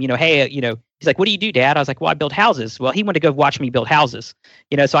one time, hey, he's like, what do you do, Dad? I was like, well, I build houses. Well, he wanted to go watch me build houses.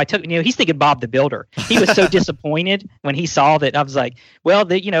 So I took, he's thinking Bob the Builder. He was so disappointed when he saw that. I was like, well,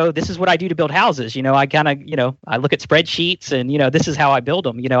 this is what I do to build houses. I kind of, I look at spreadsheets and, this is how I build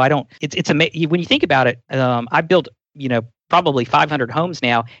them. I don't, it's amazing. When you think about it, I built, probably 500 homes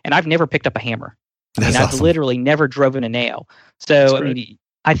now, and I've never picked up a hammer. I've awesome. Literally never driven a nail. So, I mean,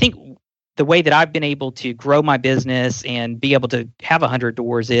 I think the way that I've been able to grow my business and be able to have 100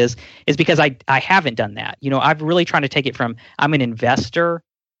 doors is because I haven't done that. I've really trying to take it from, I'm an investor,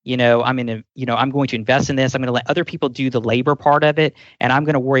 I'm going to invest in this. I'm going to let other people do the labor part of it. And I'm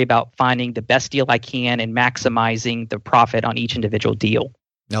going to worry about finding the best deal I can and maximizing the profit on each individual deal.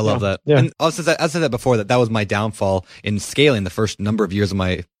 I love that. Yeah. And I said that before, that was my downfall in scaling the first number of years of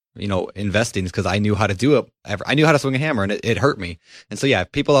my investing, because I knew how to do it. I knew how to swing a hammer, and it hurt me. And so, yeah,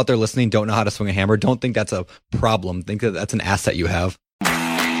 if people out there listening don't know how to swing a hammer, don't think that's a problem. Think that that's an asset you have.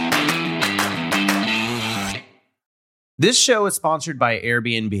 This show is sponsored by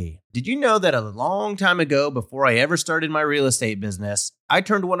Airbnb. Did you know that a long time ago, before I ever started my real estate business, I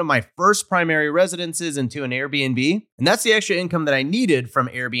turned one of my first primary residences into an Airbnb? And that's the extra income that I needed from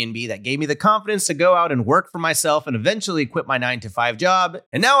Airbnb that gave me the confidence to go out and work for myself and eventually quit my 9-to-5 job.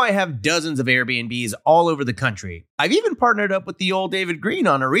 And now I have dozens of Airbnbs all over the country. I've even partnered up with the old David Green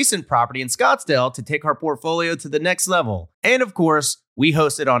on a recent property in Scottsdale to take our portfolio to the next level. And of course, we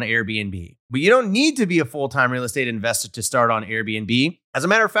host it on Airbnb. But you don't need to be a full-time real estate investor to start on Airbnb. As a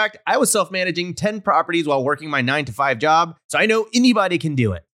matter of fact, I was self-managing 10 properties while working my 9-to-5 job, so I know anybody can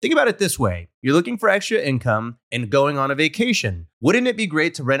do it. Think about it this way. You're looking for extra income and going on a vacation. Wouldn't it be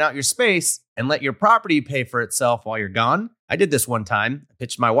great to rent out your space and let your property pay for itself while you're gone? I did this one time. I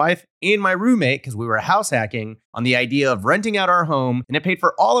pitched my wife and my roommate, because we were house hacking, on the idea of renting out our home, and it paid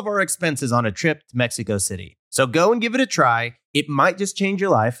for all of our expenses on a trip to Mexico City. So go and give it a try. It might just change your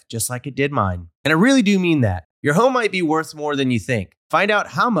life, just like it did mine. And I really do mean that. Your home might be worth more than you think. Find out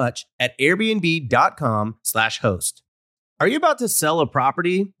how much at airbnb.com/host. Are you about to sell a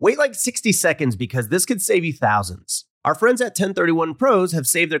property? Wait like 60 seconds, because this could save you thousands. Our friends at 1031 Pros have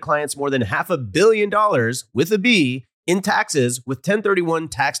saved their clients more than $500 million with a B in taxes with 1031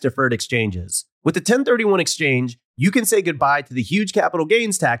 tax-deferred exchanges. With the 1031 exchange, you can say goodbye to the huge capital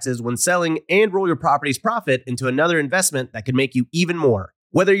gains taxes when selling and roll your property's profit into another investment that could make you even more.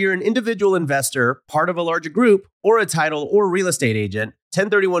 Whether you're an individual investor, part of a larger group, or a title or real estate agent,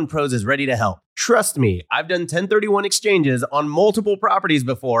 1031 Pros is ready to help. Trust me, I've done 1031 exchanges on multiple properties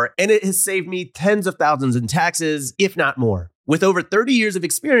before, and it has saved me tens of thousands in taxes, if not more. With over 30 years of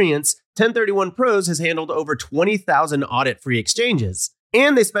experience, 1031 Pros has handled over 20,000 audit-free exchanges.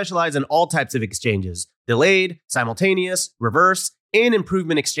 And they specialize in all types of exchanges: delayed, simultaneous, reverse, and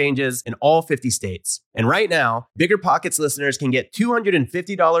improvement exchanges in all 50 states. And right now, Bigger Pockets listeners can get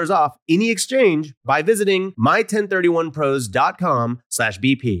 $250 off any exchange by visiting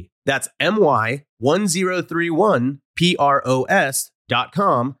my1031pros.com/BP. That's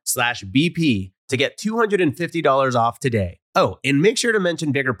my1031pros.com/BP to get $250 off today. Oh, and make sure to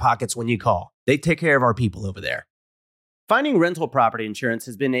mention Bigger Pockets when you call. They take care of our people over there. Finding rental property insurance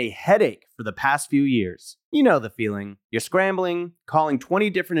has been a headache for the past few years. You know the feeling. You're scrambling, calling 20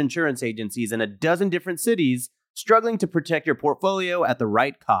 different insurance agencies in a dozen different cities, struggling to protect your portfolio at the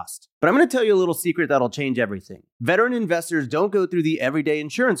right cost. But I'm going to tell you a little secret that'll change everything. Veteran investors don't go through the everyday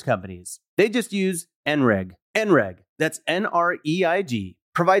insurance companies. They just use NREG. NREG, that's NREIG,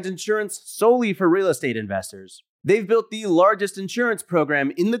 provides insurance solely for real estate investors. They've built the largest insurance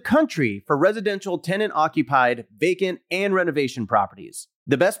program in the country for residential tenant-occupied, vacant, and renovation properties.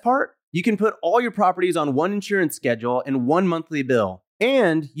 The best part? You can put all your properties on one insurance schedule and one monthly bill.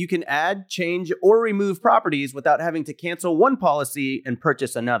 And you can add, change, or remove properties without having to cancel one policy and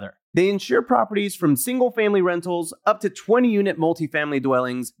purchase another. They insure properties from single-family rentals up to 20-unit multifamily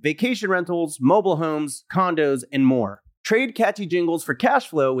dwellings, vacation rentals, mobile homes, condos, and more. Trade catchy jingles for cash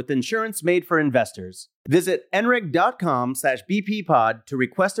flow with insurance made for investors. Visit nreg.com/bppod to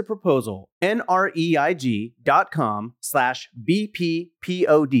request a proposal.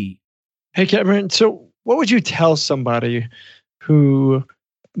 nreig.com/bppod. Hey, Cameron, so what would you tell somebody who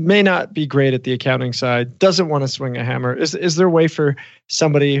may not be great at the accounting side, doesn't want to swing a hammer? Is there a way for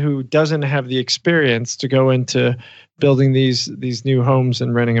somebody who doesn't have the experience to go into building these new homes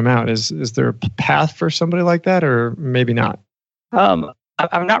and renting them out? Is there a path for somebody like that, or maybe not? I'm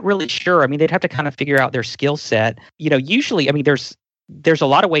not really sure. I mean, they'd have to kind of figure out their skill set. Usually, I mean, there's a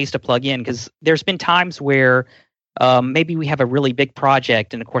lot of ways to plug in, because there's been times where maybe we have a really big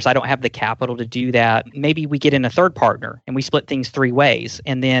project, and of course I don't have the capital to do that. Maybe we get in a third partner and we split things 3 ways,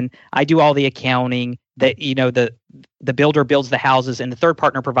 and then I do all the accounting. That the builder builds the houses, and the third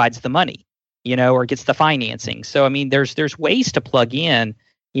partner provides the money, or gets the financing. So I mean, there's ways to plug in.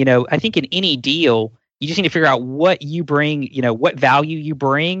 I think in any deal, you just need to figure out what you bring, what value you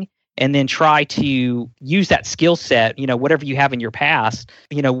bring, and then try to use that skill set, whatever you have in your past.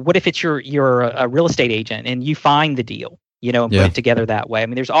 What if it's you're a real estate agent and you find the deal, and put it together that way? I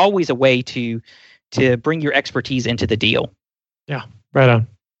mean, there's always a way to bring your expertise into the deal. Yeah, right on.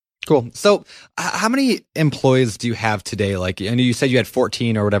 Cool. So how many employees do you have today? Like, I know you said you had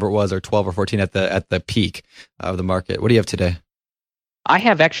 14 or whatever it was, or 12 or 14 at the peak of the market. What do you have today? I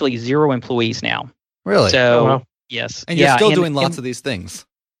have actually 0 employees now. Really? So, wow. Yes. And you're still doing lots of these things.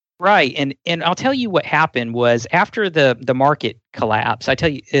 Right. And I'll tell you what happened was, after the market collapse, I tell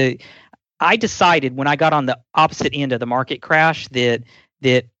you, I decided when I got on the opposite end of the market crash that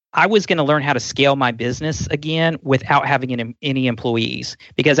I was going to learn how to scale my business again without having any employees.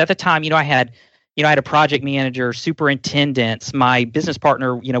 Because at the time, I had a project manager, superintendents. My business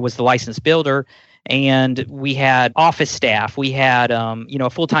partner, was the licensed builder, and we had office staff. We had, a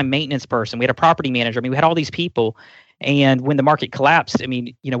full-time maintenance person. We had a property manager. I mean, we had all these people. And when the market collapsed, I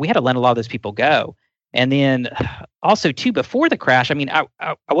mean, we had to let a lot of those people go. And then also too, before the crash, I mean, I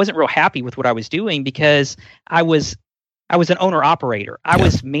wasn't real happy with what I was doing, because I was an owner operator. I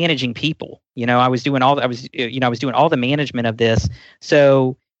was managing people. I was doing all the management of this.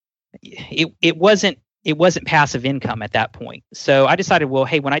 So it wasn't passive income at that point. So I decided, well,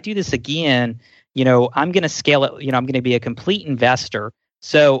 hey, when I do this again, I'm going to scale it. I'm going to be a complete investor.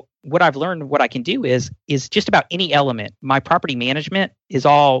 So what I've learned, what I can do is just about any element. My property management is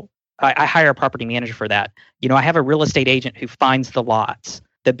all, I hire a property manager for that. I have a real estate agent who finds the lots.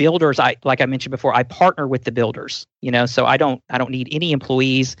 the builders, like I mentioned before, I partner with the builders, so I don't need any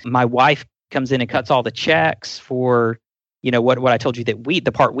employees. My wife comes in and cuts all the checks for, what I told you that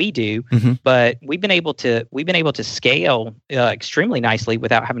the part we do, but we've been able to scale extremely nicely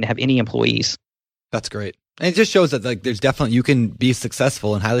without having to have any employees. That's great. And it just shows that there's definitely, you can be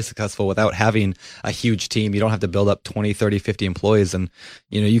successful and highly successful without having a huge team. You don't have to build up 20, 30, 50 employees, and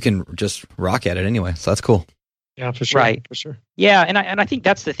you can just rock at it anyway. So that's cool. Yeah, for sure. Right. For sure. Yeah. And I think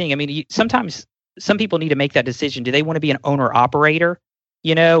that's the thing. I mean, sometimes some people need to make that decision. Do they want to be an owner operator,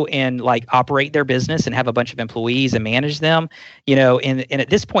 and like operate their business and have a bunch of employees and manage them, and at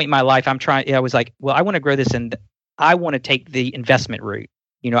this point in my life, I was like, well, I want to grow this and I want to take the investment route.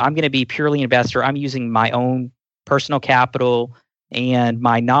 I'm going to be purely investor. I'm using my own personal capital and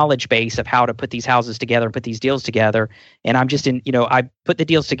my knowledge base of how to put these houses together and put these deals together. And I'm just I put the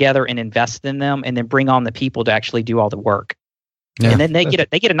deals together and invest in them and then bring on the people to actually do all the work. Yeah. And then they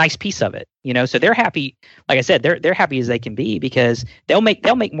get a nice piece of it, so they're happy. Like I said, they're happy as they can be because they'll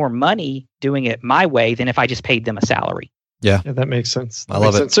make more money doing it my way than if I just paid them a salary. Yeah, that makes sense. I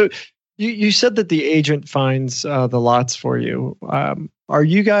love it. So you said that the agent finds the lots for you. Are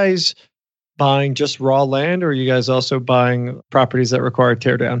you guys buying just raw land, or are you guys also buying properties that require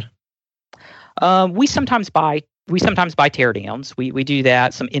tear down? We sometimes buy tear downs. We do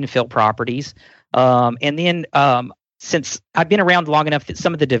that, some infill properties, and then since I've been around long enough that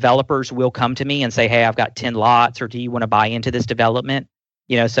some of the developers will come to me and say, "Hey, I've got 10 lots, or do you want to buy into this development?"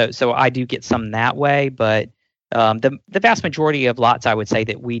 So I do get some that way, but the vast majority of lots I would say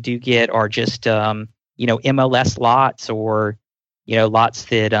that we do get are just MLS lots, or lots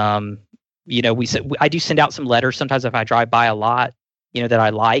that I do send out some letters sometimes if I drive by a lot that I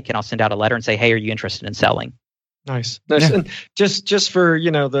like, and I'll send out a letter and say, "Hey, are you interested in selling?" Nice. Yeah. And just for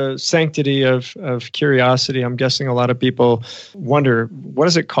the sanctity of curiosity, I'm guessing a lot of people wonder, what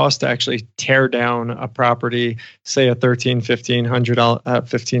does it cost to actually tear down a property, say a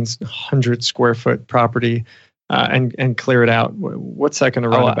 1,500 square foot property, and clear it out? What's that going to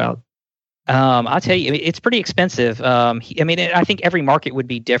run about? I'll tell you, it's pretty expensive. I think every market would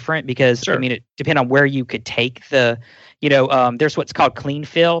be different because, sure. It depends on where you could take the, there's what's called clean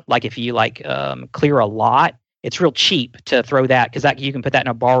fill. Like if you clear a lot, it's real cheap to throw that because you can put that in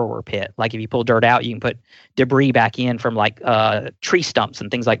a borrower pit. Like if you pull dirt out, you can put debris back in from tree stumps and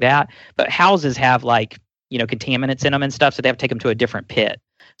things like that. But houses have contaminants in them and stuff, so they have to take them to a different pit.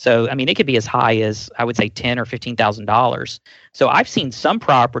 So, it could be as high as, I would say, $10,000 or $15,000. So I've seen some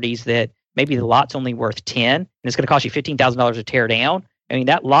properties that maybe the lot's only worth 10 and it's going to cost you $15,000 to tear down.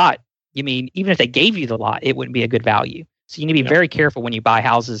 That lot, even if they gave you the lot, it wouldn't be a good value. So you need to be very careful when you buy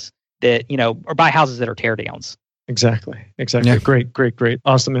houses that, or buy houses that are tear downs. Exactly. Yeah. Great.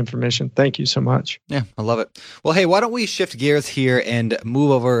 Awesome information. Thank you so much. Yeah, I love it. Well, hey, why don't we shift gears here and move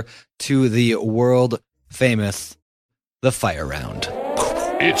over to the world famous, the fire round.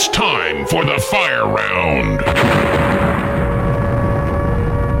 It's time for the fire round.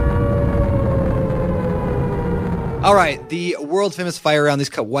 All right, the world famous fire round.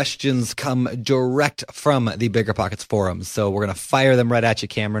 These questions come direct from the Bigger Pockets forums. So we're going to fire them right at you,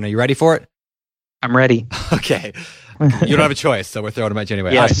 Cameron. Are you ready for it? I'm ready. Okay. You don't have a choice, so we're throwing them at you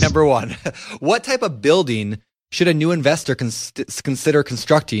anyway. Yes. All right, number one, what type of building should a new investor consider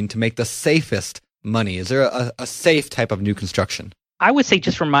constructing to make the safest money? Is there a safe type of new construction? I would say,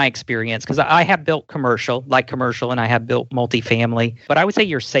 just from my experience, because I have built commercial, and I have built multifamily, but I would say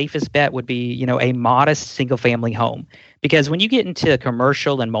your safest bet would be, a modest single family home. Because when you get into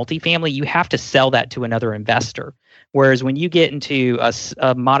commercial and multifamily, you have to sell that to another investor. Whereas when you get into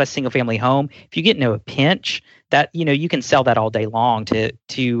a modest single family home, if you get into a pinch, that, you can sell that all day long to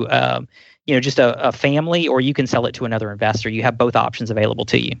just a family, or you can sell it to another investor. You have both options available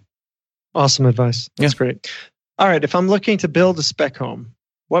to you. Awesome advice. That's great. All right. If I'm looking to build a spec home,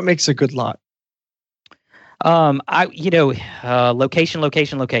 what makes a good lot? Location.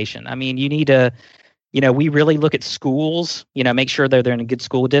 You need to, we really look at schools, make sure they're in good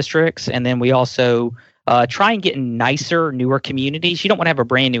school districts. And then we also try and get in nicer, newer communities. You don't want to have a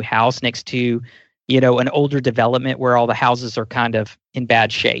brand new house next to, an older development where all the houses are kind of in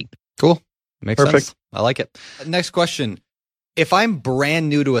bad shape. Cool. Makes sense. I like it. Next question. If I'm brand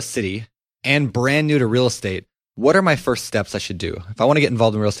new to a city and brand new to real estate, what are my first steps I should do if I want to get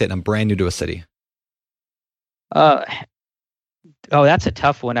involved in real estate and I'm brand new to a city? That's a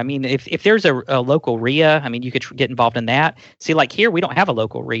tough one. If there's a local RIA, you could get involved in that. See, like here, we don't have a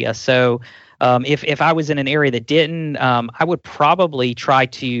local RIA. So if I was in an area that didn't, I would probably try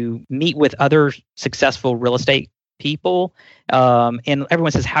to meet with other successful real estate people. And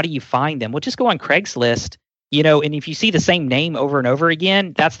everyone says, how do you find them? Well, just go on Craigslist and if you see the same name over and over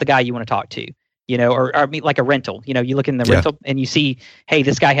again, that's the guy you want to talk to. Or I mean, like a rental. You look in the rental and you see, hey,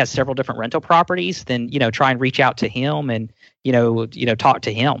 this guy has several different rental properties. Then try and reach out to him and talk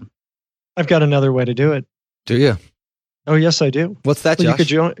to him. I've got another way to do it. Do you? Oh yes, I do. What's that, well,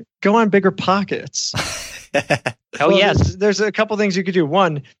 Josh? You could go on Bigger Pockets. Yes. There's a couple things you could do.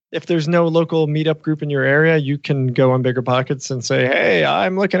 One, if there's no local meetup group in your area, you can go on Bigger Pockets and say, "Hey,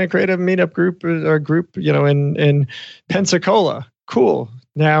 I'm looking to create a meetup group in Pensacola." Cool.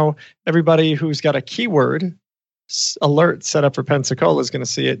 Now everybody who's got a keyword alert set up for Pensacola is going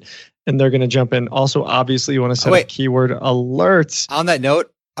to see it, and they're going to jump in. Also, obviously, you want to set up keyword alerts. On that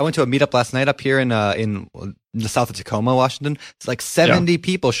note, I went to a meetup last night up here in the south of Tacoma, Washington. It's like 70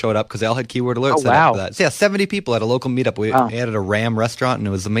 people showed up because they all had keyword alerts set up for that. So 70 people at a local meetup. We added a Ram restaurant, and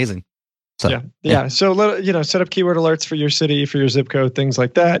it was amazing. So, yeah. So set up keyword alerts for your city, for your zip code, things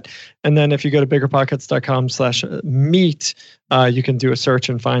like that. And then if you go to biggerpockets.com/meet, you can do a search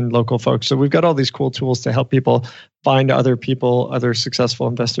and find local folks. So we've got all these cool tools to help people find other people, other successful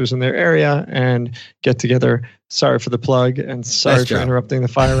investors in their area, and get together. Sorry for the plug, and sorry for interrupting the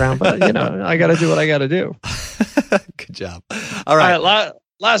fire round, but I got to do what I got to do. Good job. All right.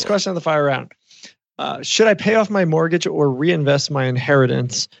 Last question on the fire round. Should I pay off my mortgage or reinvest my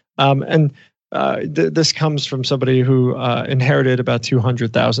inheritance? This comes from somebody who inherited about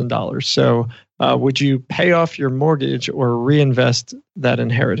 $200,000. So would you pay off your mortgage or reinvest that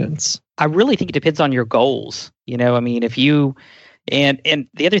inheritance? I really think it depends on your goals. If you and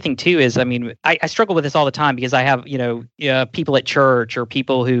the other thing too is, I struggle with this all the time because I have people at church or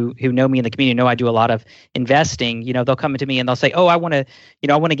people who know me in the community know I do a lot of investing. They'll come to me and they'll say, "Oh, I want to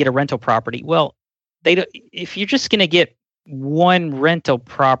get a rental property." Well, if you're just going to get one rental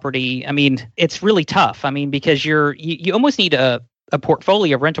property, it's really tough. Because you almost need a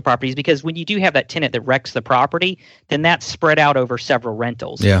portfolio of rental properties, because when you do have that tenant that wrecks the property, then that's spread out over several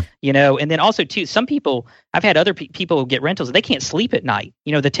rentals. Yeah. And then also too, some people, I've had other people get rentals, they can't sleep at night.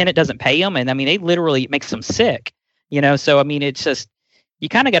 The tenant doesn't pay them, and they literally, it makes them sick. So it's just, you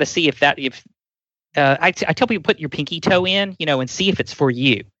kind of got to see if I tell people, put your pinky toe in, and see if it's for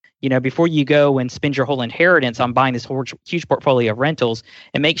you. Before you go and spend your whole inheritance on buying this whole huge portfolio of rentals,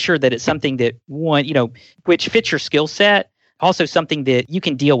 and make sure that it's something that which fits your skill set, also something that you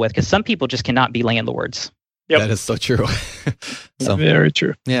can deal with, because some people just cannot be landlords. Yep. That is so true. Very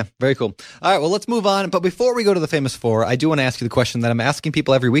true. Yeah, very cool. All right, well, let's move on. But before we go to the famous four, I do want to ask you the question that I'm asking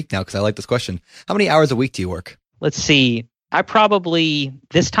people every week now, because I like this question. How many hours a week do you work? Let's see. I probably,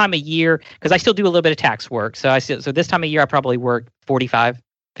 this time of year, because I still do a little bit of tax work. So this time of year, I probably work 45,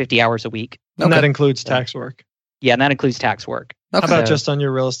 50 hours a week. And that includes tax work. Yeah, and that includes tax work. Okay. How about just on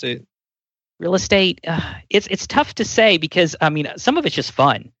your real estate? Real estate, it's tough to say, because some of it's just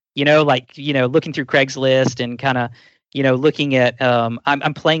fun. Looking through Craigslist and kind of looking at.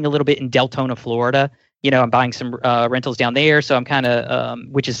 I'm playing a little bit in Deltona, Florida. I'm buying some rentals down there, so I'm kind of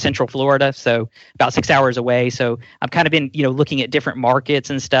which is Central Florida, so about 6 hours away. So I've kind of been looking at different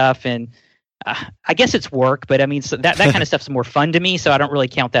markets and stuff, and I guess it's work, but so that kind of stuff's more fun to me, so I don't really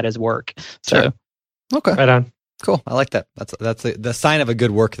count that as work. So sure. Okay, right on. Cool. I like that. That's the sign of a good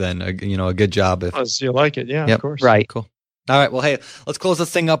work then. A good job. If you like it, yeah, of course. Right. Cool. All right. Well, hey, let's close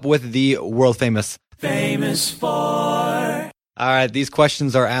this thing up with the world famous Four. All right. These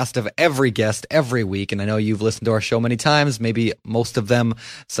questions are asked of every guest every week, and I know you've listened to our show many times, maybe most of them,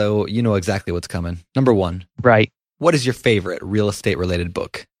 so you know exactly what's coming. Number one. Right. What is your favorite real estate related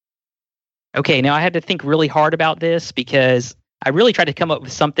book? Okay. Now I had to think really hard about this, because I really tried to come up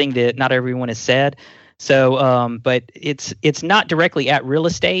with something that not everyone has said. So, but it's not directly at real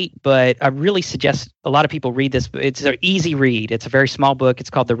estate, but I really suggest a lot of people read this. It's an easy read. It's a very small book.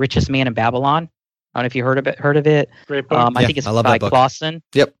 It's called The Richest Man in Babylon. I don't know if you heard of it. Great book. I think it's by Clausen.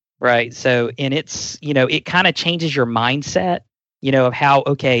 Yep. Right. So, and it's, it kind of changes your mindset, of how,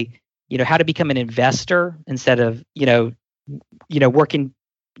 how to become an investor instead of, working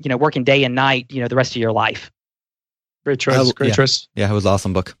day and night, the rest of your life. Great choice. Choice. Yeah, it was an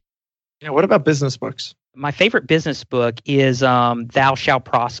awesome book. Yeah. What about business books? My favorite business book is Thou Shalt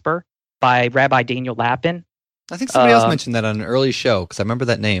Prosper by Rabbi Daniel Lapin. I think somebody else mentioned that on an early show, because I remember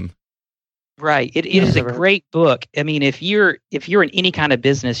that name. Right. It is a great book. If you're in any kind of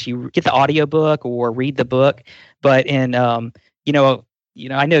business, you get the audiobook or read the book. But I know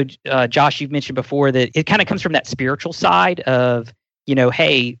Josh, you've mentioned before that it kind of comes from that spiritual side of,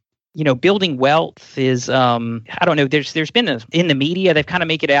 hey, building wealth is, I don't know, there's been in the media, they've kind of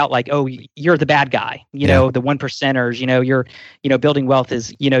make it out like, oh, you're the bad guy, the one percenters, you're, building wealth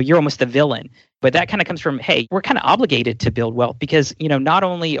is, you're almost the villain. But that kind of comes from, hey, we're kind of obligated to build wealth, because, not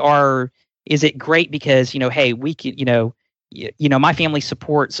only are, is it great because, hey, we can, my family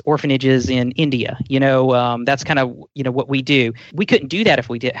supports orphanages in India. That's kind of, what we do. We couldn't do that if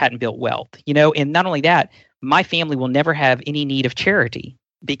we hadn't built wealth, and not only that, my family will never have any need of charity.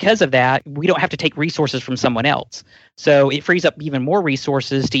 Because of that, we don't have to take resources from someone else. So it frees up even more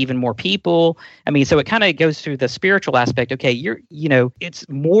resources to even more people. So it kind of goes through the spiritual aspect. Okay, it's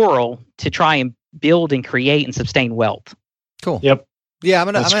moral to try and build and create and sustain wealth. Cool. Yep. Yeah, I'm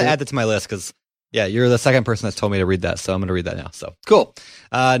gonna add that to my list because you're the second person that's told me to read that, so I'm gonna read that now. So cool.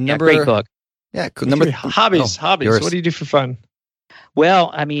 Great book. Yeah, cool. Hobbies. Yours. What do you do for fun?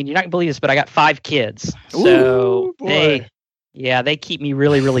 Well, you're not gonna believe this, but I got 5 kids. Ooh, so boy. they keep me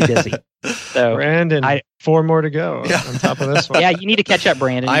really, really busy. So Brandon, 4 more to go on top of this one. Yeah, you need to catch up,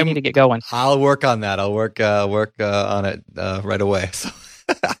 Brandon. You need to get going. I'll work on that. I'll work on it right away. So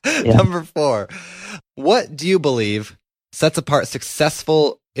Number 4, what do you believe sets apart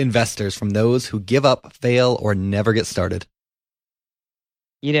successful investors from those who give up, fail, or never get started?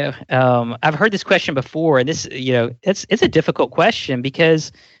 I've heard this question before, and this, it's a difficult question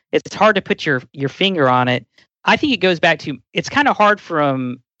because it's hard to put your finger on it. I think it goes back to, it's kind of hard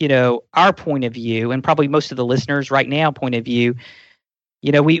from, our point of view, and probably most of the listeners right now point of view.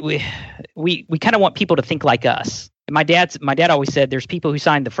 We kind of want people to think like us. And my dad always said there's people who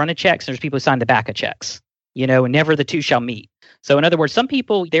sign the front of checks and there's people who sign the back of checks, and never the two shall meet. So in other words, some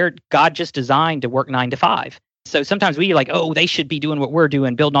people, God just designed to work 9 to 5. So sometimes we like, oh, they should be doing what we're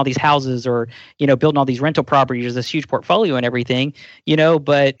doing, building all these houses or, building all these rental properties, this huge portfolio and everything,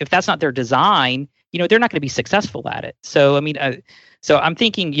 but if that's not their design, they're not going to be successful at it. So, so I'm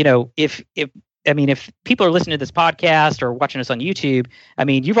thinking, if people are listening to this podcast or watching us on YouTube,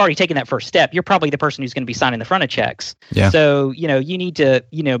 you've already taken that first step. You're probably the person who's going to be signing the front of checks. Yeah. So, you need to,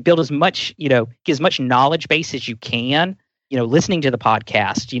 build as much, get as much knowledge base as you can, listening to the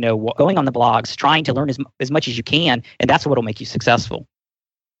podcast, going on the blogs, trying to learn as much as you can. And that's what'll make you successful.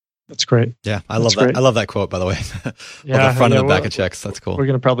 That's great. Yeah, I love that. Great. I love that quote, by the way. The front and the back of checks. That's cool. We're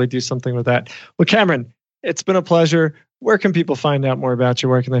going to probably do something with that. Well, Cameron, it's been a pleasure. Where can people find out more about you?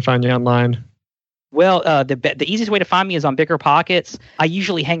 Where can they find you online? Well, the easiest way to find me is on Bigger Pockets. I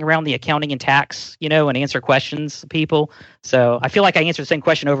usually hang around the accounting and tax, and answer questions to people. So I feel like I answer the same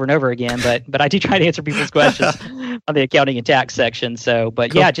question over and over again, but I do try to answer people's questions on the accounting and tax section. So,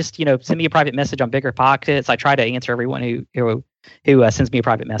 but cool. Yeah, just send me a private message on Bigger Pockets. I try to answer everyone who sends me a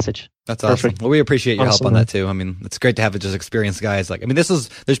private message. That's awesome. Perfect. Well, we appreciate your help on that too. It's great to have just experienced guys.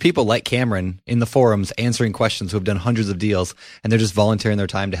 There's people like Cameron in the forums answering questions who have done hundreds of deals, and they're just volunteering their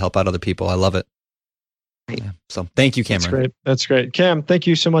time to help out other people. I love it. Yeah. So thank you, Cameron. That's great. Cam, thank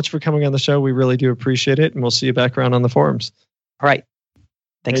you so much for coming on the show. We really do appreciate it, and we'll see you back around on the forums. All right.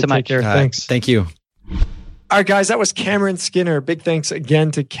 Thanks so much. Take care. Thanks. Thank you. All right, guys, that was Cameron Skinner. Big thanks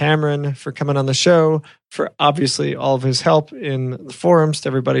again to Cameron for coming on the show, for obviously all of his help in the forums, to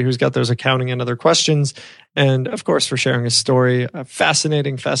everybody who's got those accounting and other questions, and of course for sharing his story.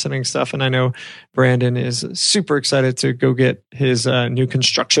 Fascinating stuff. And I know Brandon is super excited to go get his new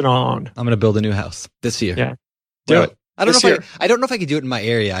construction on. I'm going to build a new house this year. Yeah. Do it. I don't know if I could do it in my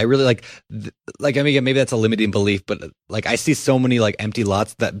area. I really maybe that's a limiting belief, but I see so many empty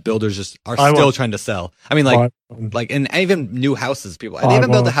lots that builders just are still trying to sell. And even new houses, people, they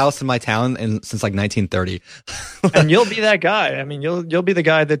haven't built a house in my town since 1930. And you'll be that guy. You'll be the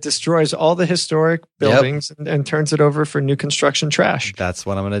guy that destroys all the historic buildings and turns it over for new construction trash. That's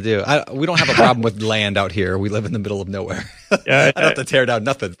what I'm going to do. We don't have a problem with land out here. We live in the middle of nowhere. I don't have to tear down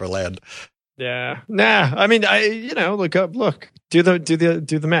nothing for land. Yeah. Nah. Look, do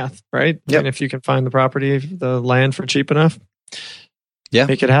the math, right? Yep. And if you can find the property, the land for cheap enough,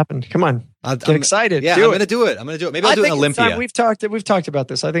 make it happen. Come on. Get excited. Yeah, I'm going to do it. Maybe I'll do it in Olympia. We've talked about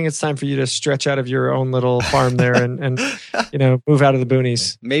this. I think it's time for you to stretch out of your own little farm there and move out of the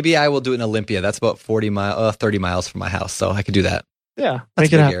boonies. Maybe I will do it in Olympia. That's about 30 miles from my house. So I could do that. Yeah.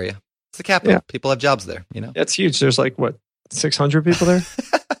 That's a big area. It's the capital. Yeah. People have jobs there, That's huge. There's 600 people there?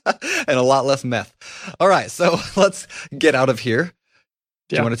 And a lot less meth. All right, so let's get out of here.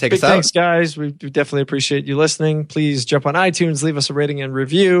 Do you want to take us out? Thanks, guys. We definitely appreciate you listening. Please jump on iTunes, leave us a rating and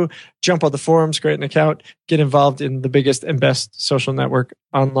review. Jump on the forums, create an account. Get involved in the biggest and best social network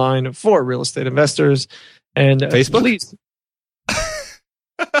online for real estate investors. And Facebook? Please.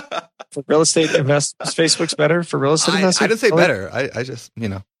 For real estate investors, Facebook's better for real estate investors? I didn't say better. I just,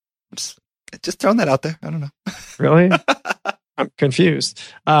 just throwing that out there. I don't know. Really? I'm confused.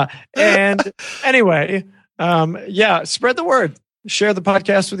 And anyway, spread the word. Share the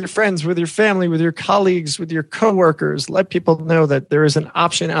podcast with your friends, with your family, with your colleagues, with your coworkers. Let people know that there is an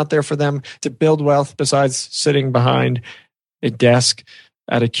option out there for them to build wealth besides sitting behind a desk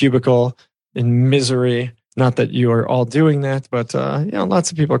at a cubicle in misery. Not that you are all doing that, but lots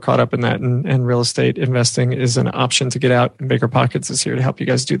of people are caught up in that, and real estate investing is an option to get out. And Bigger Pockets is here to help you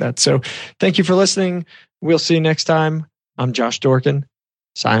guys do that. So thank you for listening. We'll see you next time. I'm Josh Dorkin,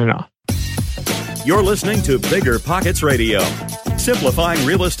 signing off. You're listening to Bigger Pockets Radio, simplifying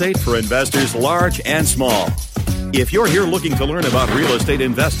real estate for investors large and small. If you're here looking to learn about real estate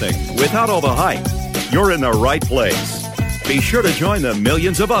investing without all the hype, you're in the right place. Be sure to join the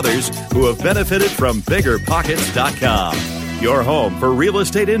millions of others who have benefited from BiggerPockets.com, your home for real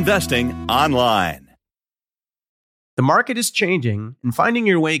estate investing online. The market is changing, and finding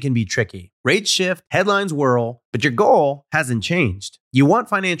your way can be tricky. Rates shift, headlines whirl, but your goal hasn't changed. You want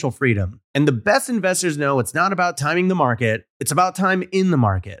financial freedom, and the best investors know it's not about timing the market, it's about time in the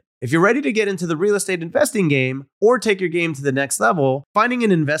market. If you're ready to get into the real estate investing game or take your game to the next level, finding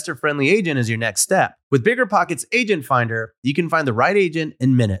an investor-friendly agent is your next step. With BiggerPockets Agent Finder, you can find the right agent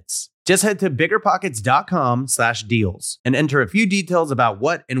in minutes. Just head to biggerpockets.com/deals and enter a few details about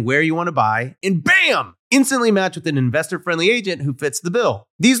what and where you want to buy, and bam! Instantly match with an investor-friendly agent who fits the bill.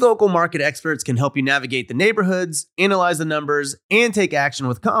 These local market experts can help you navigate the neighborhoods, analyze the numbers, and take action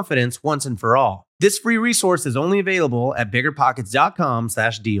with confidence once and for all. This free resource is only available at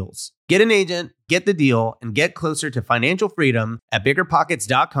biggerpockets.com/deals. Get an agent, get the deal, and get closer to financial freedom at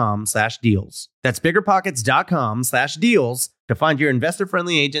biggerpockets.com/deals. That's biggerpockets.com/deals to find your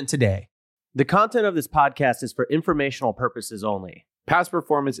investor-friendly agent today. The content of this podcast is for informational purposes only. Past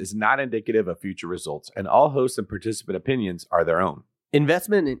performance is not indicative of future results, and all host and participant opinions are their own.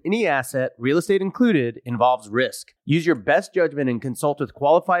 Investment in any asset, real estate included, involves risk. Use your best judgment and consult with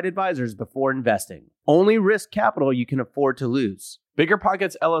qualified advisors before investing. Only risk capital you can afford to lose. Bigger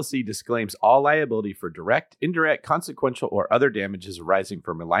Pockets LLC disclaims all liability for direct, indirect, consequential, or other damages arising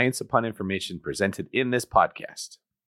from reliance upon information presented in this podcast.